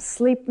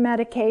sleep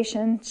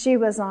medication. She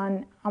was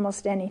on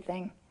almost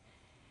anything.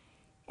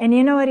 And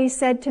you know what he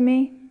said to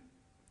me?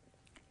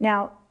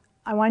 Now,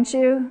 I want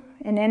you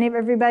and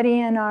everybody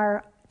in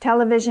our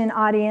television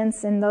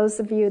audience and those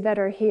of you that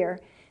are here,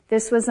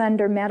 this was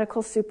under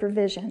medical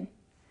supervision.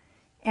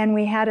 And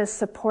we had a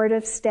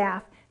supportive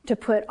staff to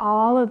put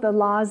all of the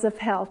laws of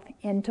health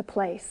into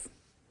place.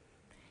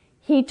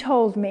 He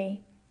told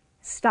me,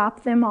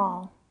 stop them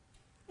all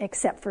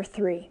except for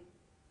 3.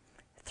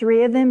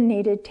 3 of them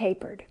needed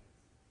tapered.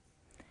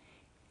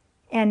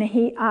 And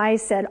I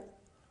said,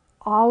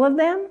 all of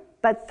them,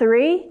 but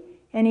 3?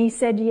 And he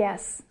said,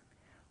 yes.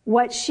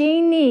 What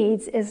she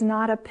needs is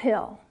not a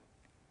pill.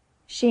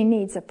 She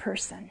needs a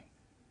person.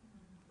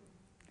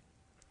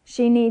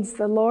 She needs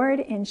the Lord,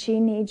 and she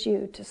needs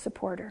you to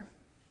support her.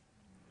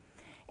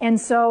 And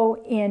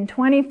so in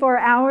 24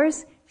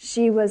 hours,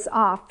 she was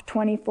off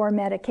 24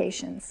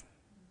 medications.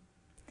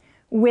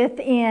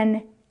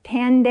 Within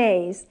 10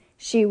 days,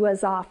 she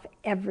was off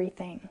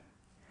everything.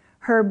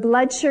 Her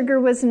blood sugar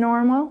was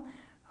normal.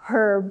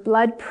 Her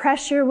blood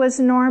pressure was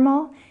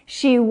normal.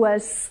 She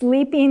was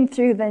sleeping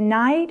through the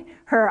night.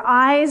 Her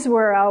eyes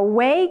were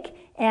awake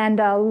and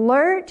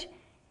alert.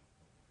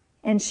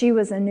 And she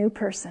was a new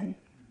person.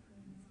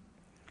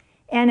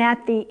 And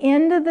at the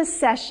end of the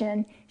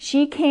session,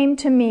 she came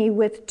to me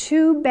with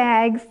 2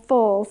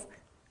 bagfuls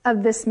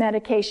of this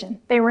medication.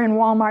 They were in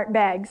Walmart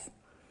bags.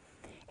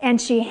 And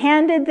she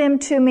handed them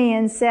to me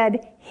and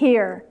said,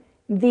 here,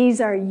 these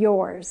are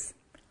yours.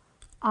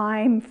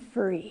 I'm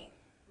free.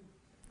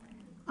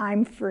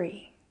 I'm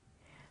free.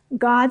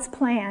 God's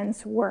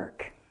plans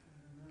work.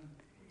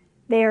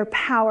 They are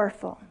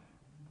powerful.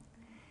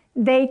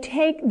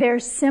 They're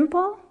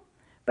simple,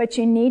 but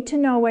you need to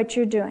know what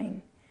you're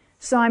doing.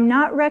 So I'm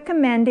not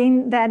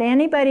recommending that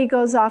anybody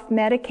goes off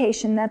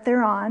medication that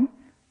they're on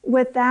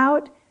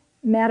without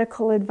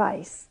medical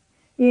advice.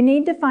 You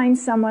need to find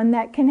someone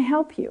that can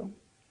help you.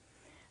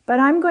 But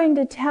I'm going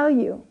to tell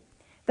you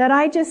that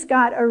I just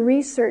got a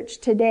research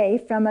today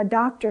from a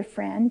doctor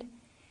friend,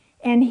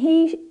 and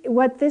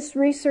what this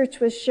research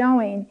was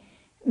showing,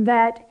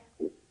 that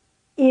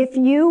if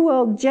you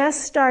will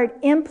just start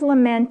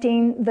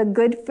implementing the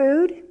good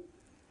food,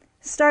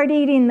 start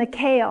eating the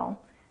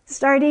kale,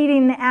 start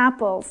eating the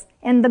apples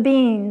and the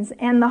beans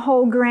and the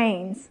whole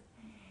grains,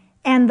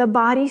 and the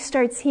body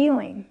starts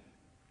healing.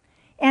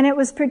 And it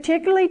was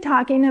particularly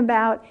talking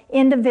about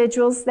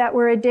individuals that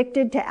were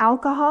addicted to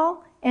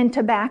alcohol and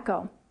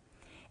tobacco.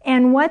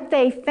 And what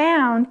they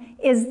found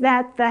is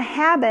that the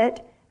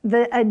habit,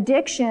 the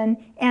addiction,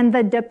 and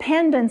the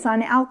dependence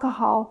on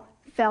alcohol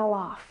fell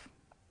off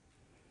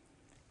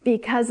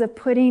because of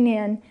putting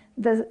in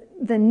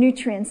the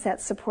nutrients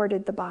that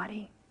supported the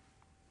body.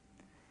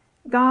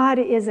 God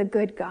is a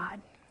good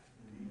God,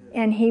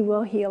 and He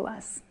will heal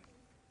us.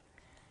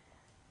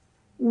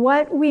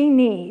 What we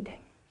need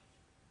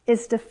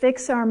is to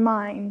fix our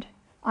mind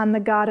on the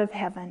God of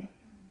heaven.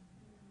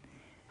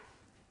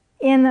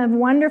 In a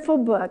wonderful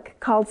book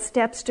called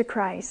Steps to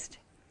Christ,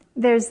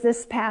 there's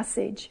this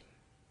passage.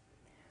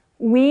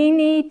 We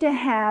need to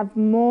have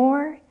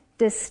more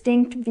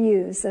distinct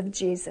views of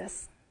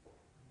Jesus.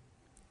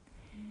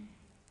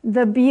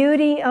 The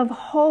beauty of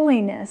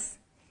holiness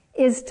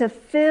is to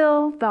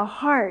fill the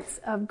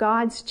hearts of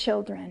God's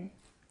children.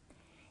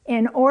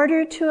 In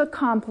order to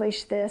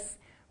accomplish this,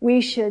 we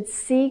should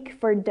seek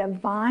for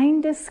divine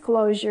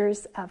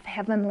disclosures of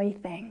heavenly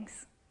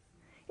things.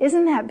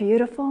 Isn't that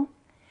beautiful?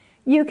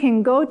 You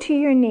can go to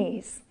your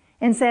knees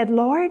and say,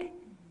 Lord,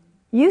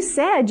 you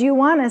said you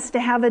want us to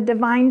have a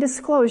divine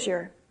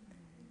disclosure.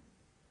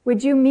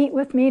 Would you meet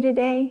with me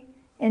today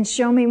and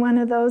show me one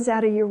of those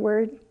out of your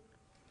word?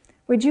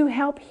 Would you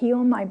help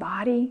heal my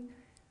body?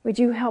 Would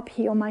you help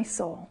heal my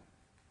soul?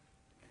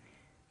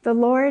 The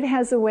Lord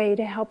has a way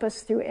to help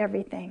us through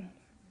everything.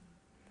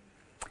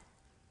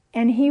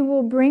 And He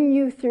will bring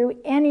you through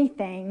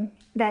anything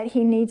that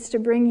He needs to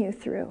bring you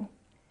through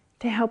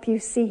to help you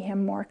see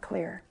Him more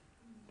clear.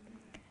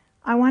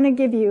 I want to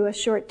give you a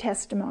short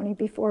testimony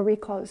before we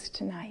close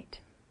tonight.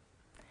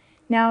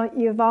 Now,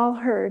 you've all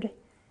heard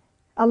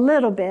a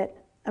little bit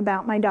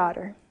about my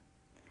daughter,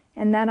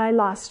 and that I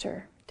lost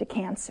her to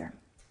cancer.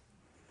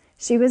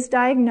 She was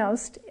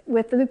diagnosed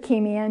with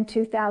leukemia in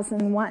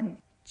 2001,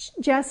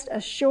 just a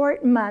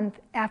short month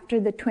after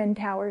the Twin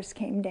Towers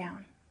came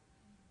down.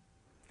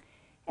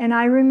 And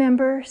I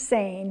remember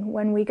saying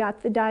when we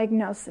got the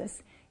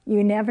diagnosis,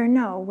 you never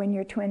know when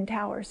your Twin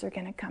Towers are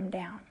going to come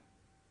down.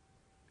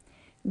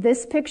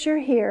 This picture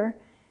here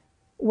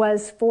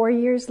was 4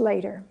 years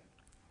later,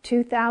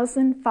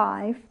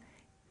 2005,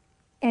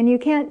 and you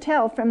can't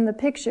tell from the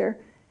picture,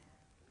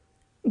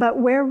 but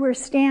where we're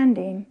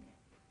standing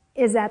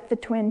is at the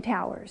Twin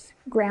Towers,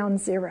 ground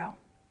zero.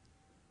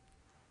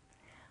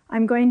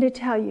 I'm going to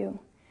tell you,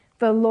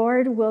 the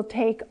Lord will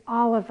take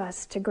all of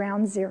us to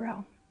ground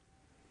zero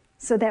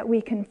so that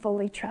we can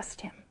fully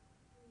trust Him.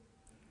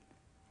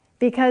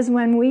 Because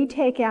when we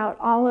take out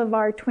all of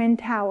our Twin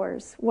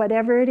Towers,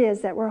 whatever it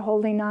is that we're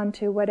holding on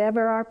to,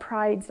 whatever our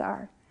prides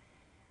are,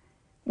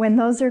 when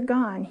those are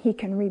gone, He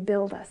can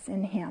rebuild us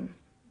in Him.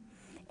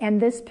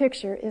 And this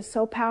picture is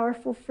so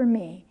powerful for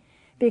me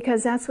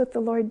because that's what the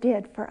Lord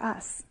did for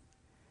us.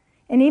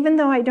 And even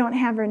though I don't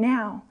have her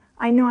now,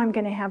 I know I'm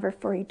going to have her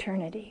for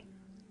eternity.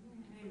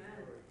 Amen.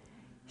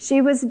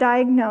 She was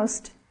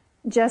diagnosed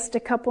just a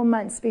couple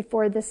months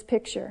before this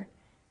picture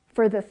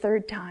for the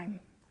 3rd time.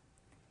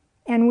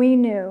 And we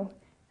knew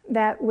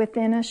that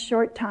within a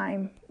short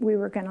time, we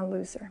were going to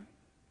lose her.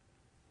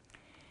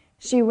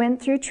 She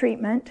went through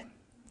treatment.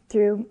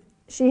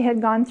 She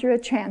had gone through a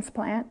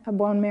transplant, a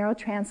bone marrow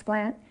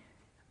transplant,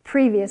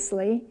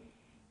 previously.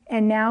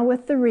 And now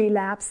with the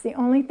relapse, the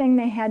only thing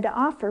they had to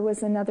offer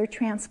was another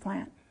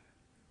transplant.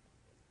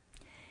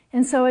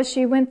 And so as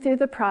she went through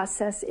the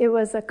process, it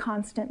was a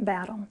constant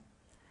battle.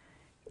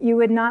 You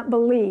would not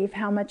believe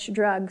how much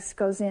drugs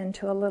goes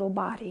into a little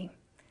body,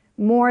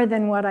 more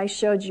than what I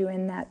showed you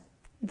in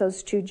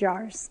those 2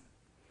 jars.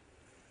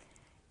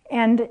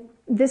 And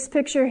this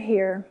picture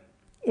here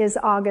is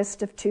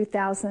August of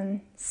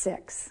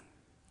 2006.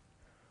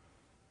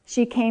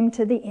 She came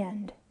to the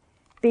end.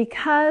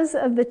 Because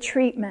of the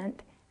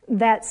treatment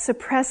that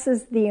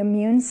suppresses the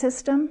immune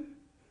system,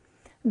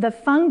 the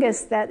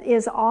fungus that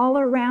is all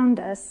around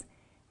us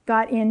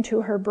got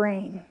into her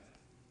brain.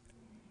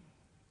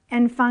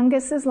 And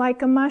fungus is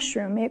like a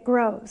mushroom, it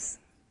grows.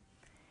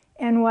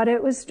 And what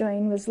it was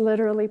doing was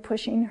literally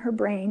pushing her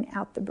brain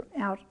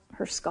out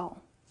her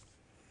skull.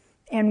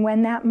 And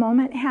when that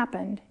moment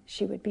happened,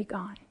 she would be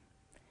gone.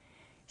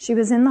 She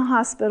was in the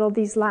hospital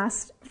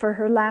for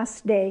her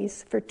last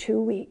days for 2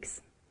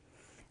 weeks.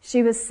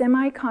 She was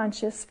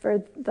semi-conscious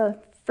for the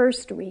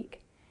first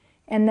week.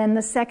 And then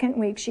the second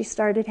week, she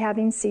started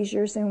having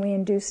seizures and we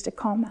induced a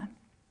coma.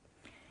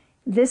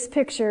 This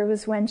picture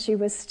was when she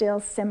was still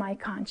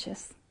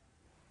semi-conscious.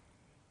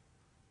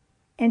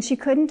 And she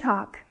couldn't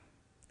talk.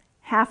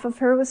 Half of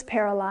her was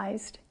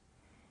paralyzed,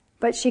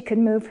 but she could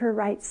move her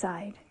right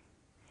side.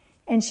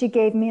 And she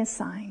gave me a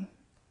sign.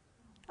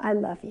 I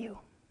love you.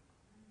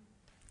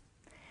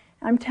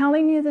 I'm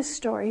telling you this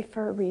story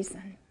for a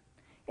reason.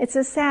 It's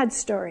a sad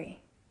story.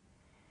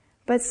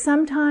 But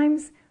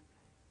sometimes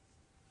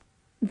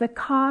the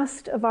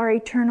cost of our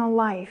eternal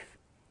life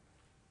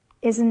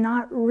is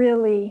not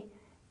really,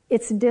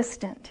 it's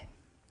distant.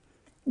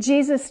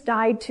 Jesus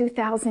died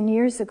 2,000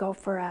 years ago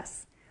for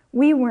us.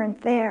 We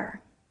weren't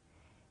there.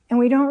 And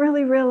we don't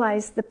really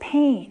realize the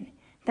pain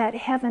that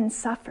heaven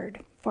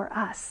suffered for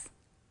us.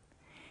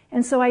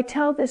 And so I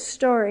tell this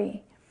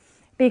story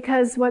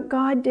because what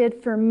God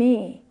did for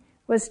me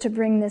was to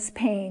bring this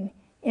pain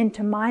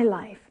into my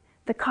life,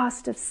 the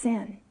cost of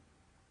sin.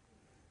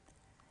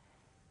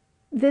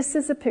 This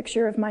is a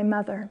picture of my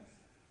mother.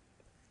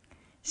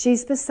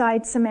 She's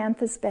beside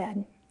Samantha's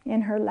bed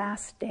in her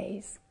last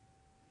days.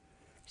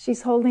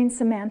 She's holding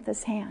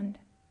Samantha's hand.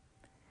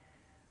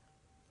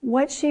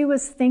 What she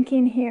was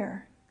thinking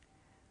here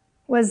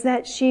was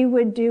that she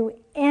would do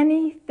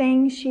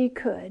anything she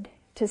could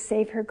to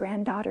save her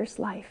granddaughter's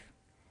life.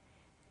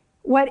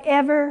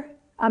 Whatever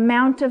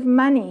amount of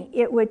money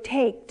it would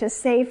take to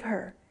save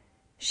her,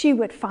 she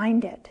would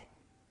find it.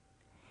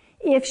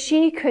 If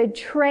she could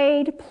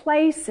trade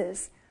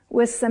places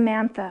with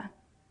Samantha,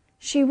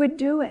 she would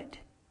do it.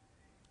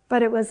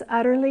 But it was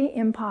utterly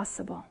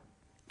impossible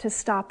to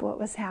stop what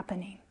was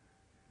happening.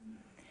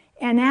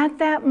 And at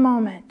that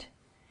moment,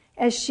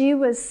 as she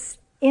was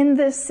in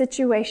this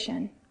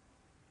situation,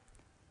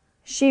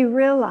 she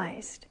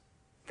realized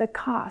the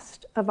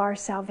cost of our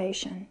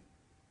salvation.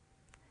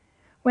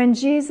 When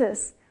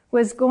Jesus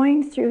was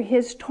going through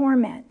his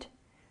torment,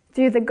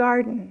 through the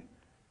garden,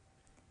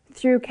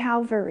 through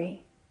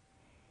Calvary,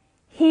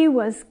 he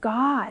was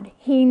God.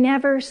 He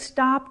never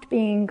stopped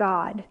being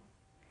God.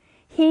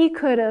 He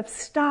could have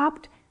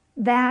stopped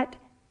that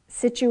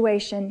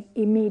situation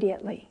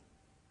immediately.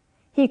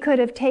 He could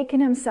have taken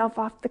himself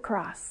off the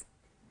cross.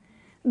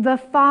 The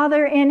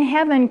Father in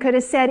heaven could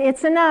have said,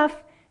 it's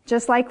enough,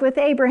 just like with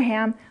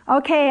Abraham.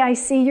 Okay, I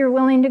see you're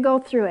willing to go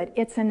through it.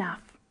 It's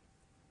enough.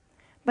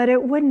 But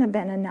it wouldn't have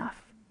been enough.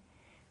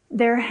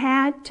 There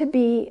had to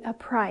be a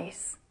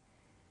price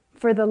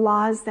for the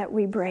laws that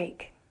we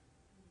break.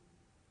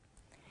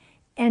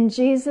 And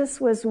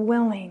Jesus was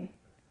willing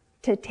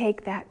to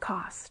take that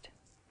cost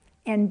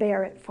and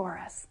bear it for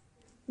us.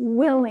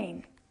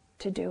 Willing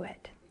to do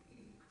it.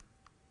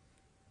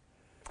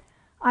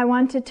 I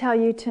want to tell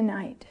you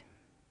tonight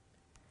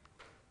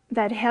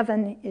that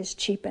heaven is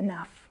cheap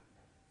enough.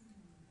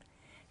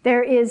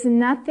 There is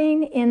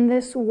nothing in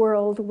this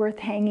world worth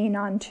hanging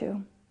on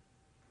to.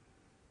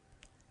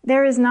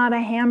 There is not a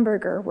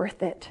hamburger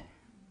worth it.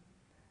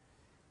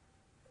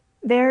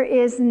 There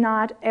is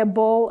not a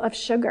bowl of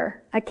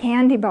sugar, a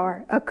candy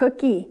bar, a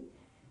cookie.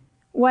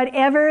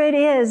 Whatever it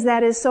is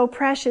that is so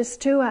precious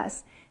to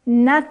us,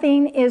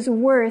 nothing is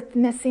worth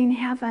missing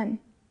heaven.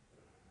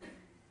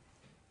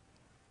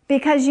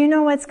 Because you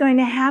know what's going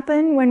to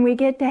happen when we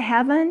get to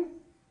heaven?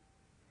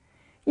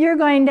 You're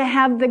going to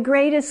have the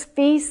greatest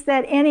feast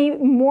that any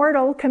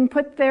mortal can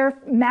put their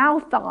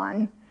mouth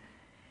on.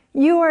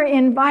 You are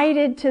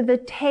invited to the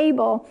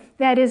table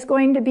that is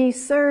going to be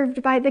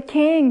served by the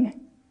King.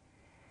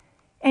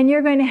 And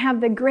you're going to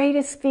have the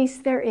greatest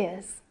feast there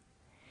is.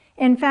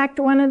 In fact,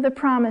 one of the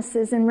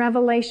promises in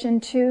Revelation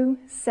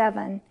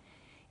 2:7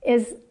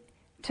 is,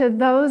 to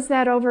those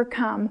that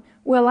overcome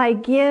will I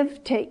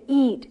give to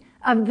eat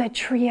of the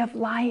tree of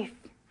life.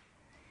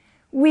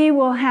 We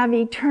will have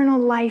eternal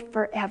life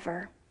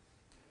forever.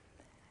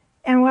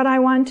 And what I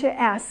want to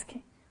ask,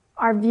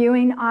 our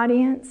viewing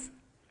audience,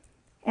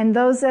 and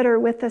those that are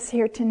with us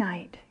here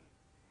tonight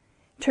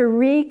to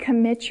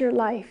recommit your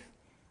life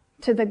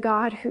to the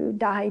God who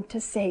died to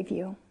save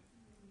you.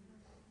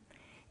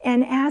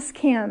 And ask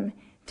Him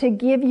to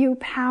give you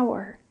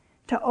power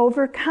to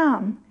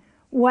overcome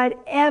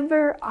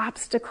whatever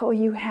obstacle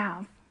you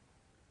have.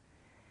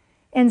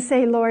 And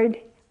say, Lord,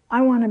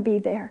 I want to be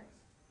there.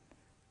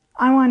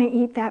 I want to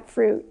eat that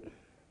fruit.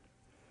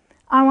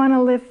 I want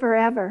to live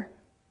forever.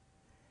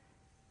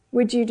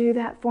 Would you do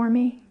that for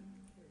me?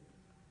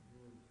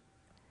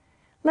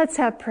 Let's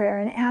have prayer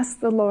and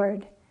ask the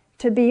Lord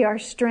to be our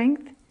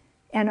strength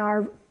and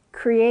our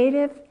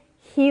creative,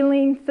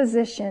 healing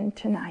physician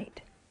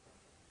tonight.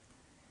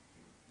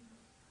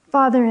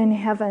 Father in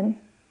heaven,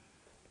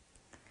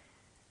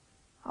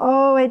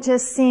 oh, it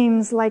just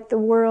seems like the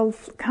world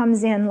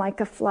comes in like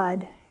a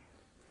flood.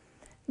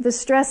 The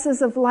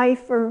stresses of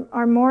life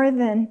are more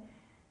than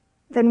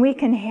we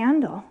can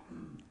handle.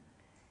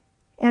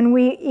 And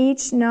we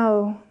each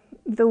know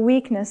the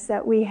weakness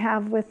that we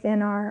have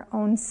within our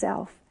own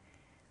self.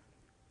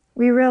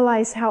 We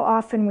realize how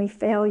often we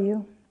fail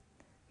you.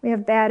 We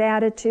have bad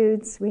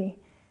attitudes.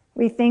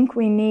 We think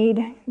we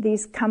need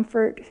these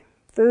comfort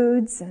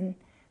foods and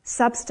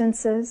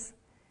substances.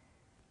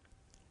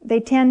 They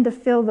tend to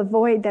fill the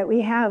void that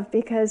we have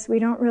because we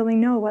don't really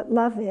know what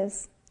love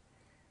is.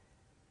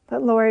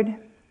 But Lord,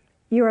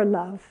 you are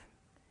love,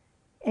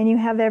 and you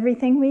have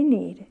everything we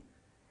need.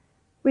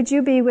 Would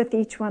you be with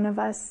each one of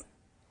us?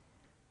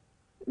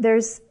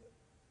 There's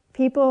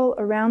people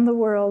around the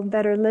world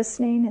that are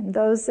listening and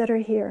those that are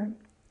here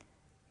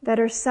that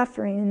are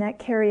suffering and that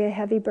carry a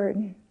heavy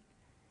burden.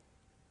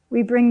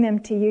 We bring them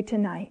to you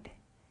tonight,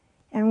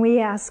 and we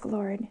ask,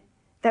 Lord,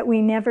 that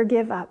we never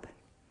give up,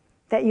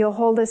 that you'll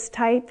hold us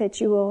tight,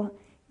 that you will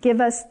give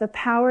us the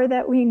power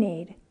that we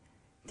need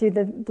through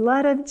the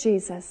blood of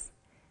Jesus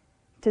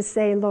to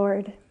say,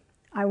 Lord,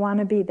 I want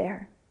to be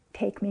there.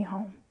 Take me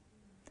home.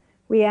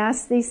 We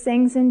ask these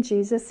things in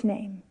Jesus'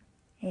 name.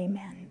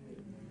 Amen.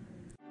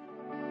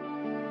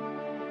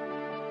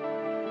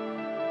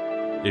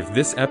 If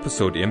this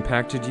episode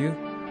impacted you,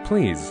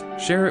 please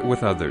share it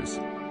with others.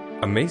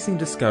 Amazing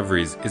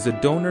Discoveries is a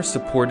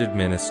donor-supported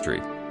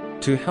ministry.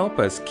 To help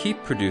us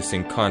keep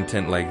producing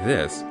content like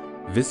this,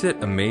 visit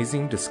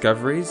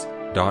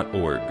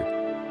amazingdiscoveries.org.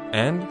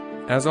 And,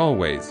 as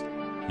always,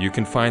 you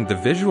can find the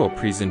visual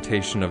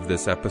presentation of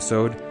this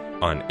episode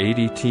on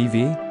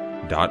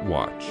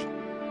adtv.watch.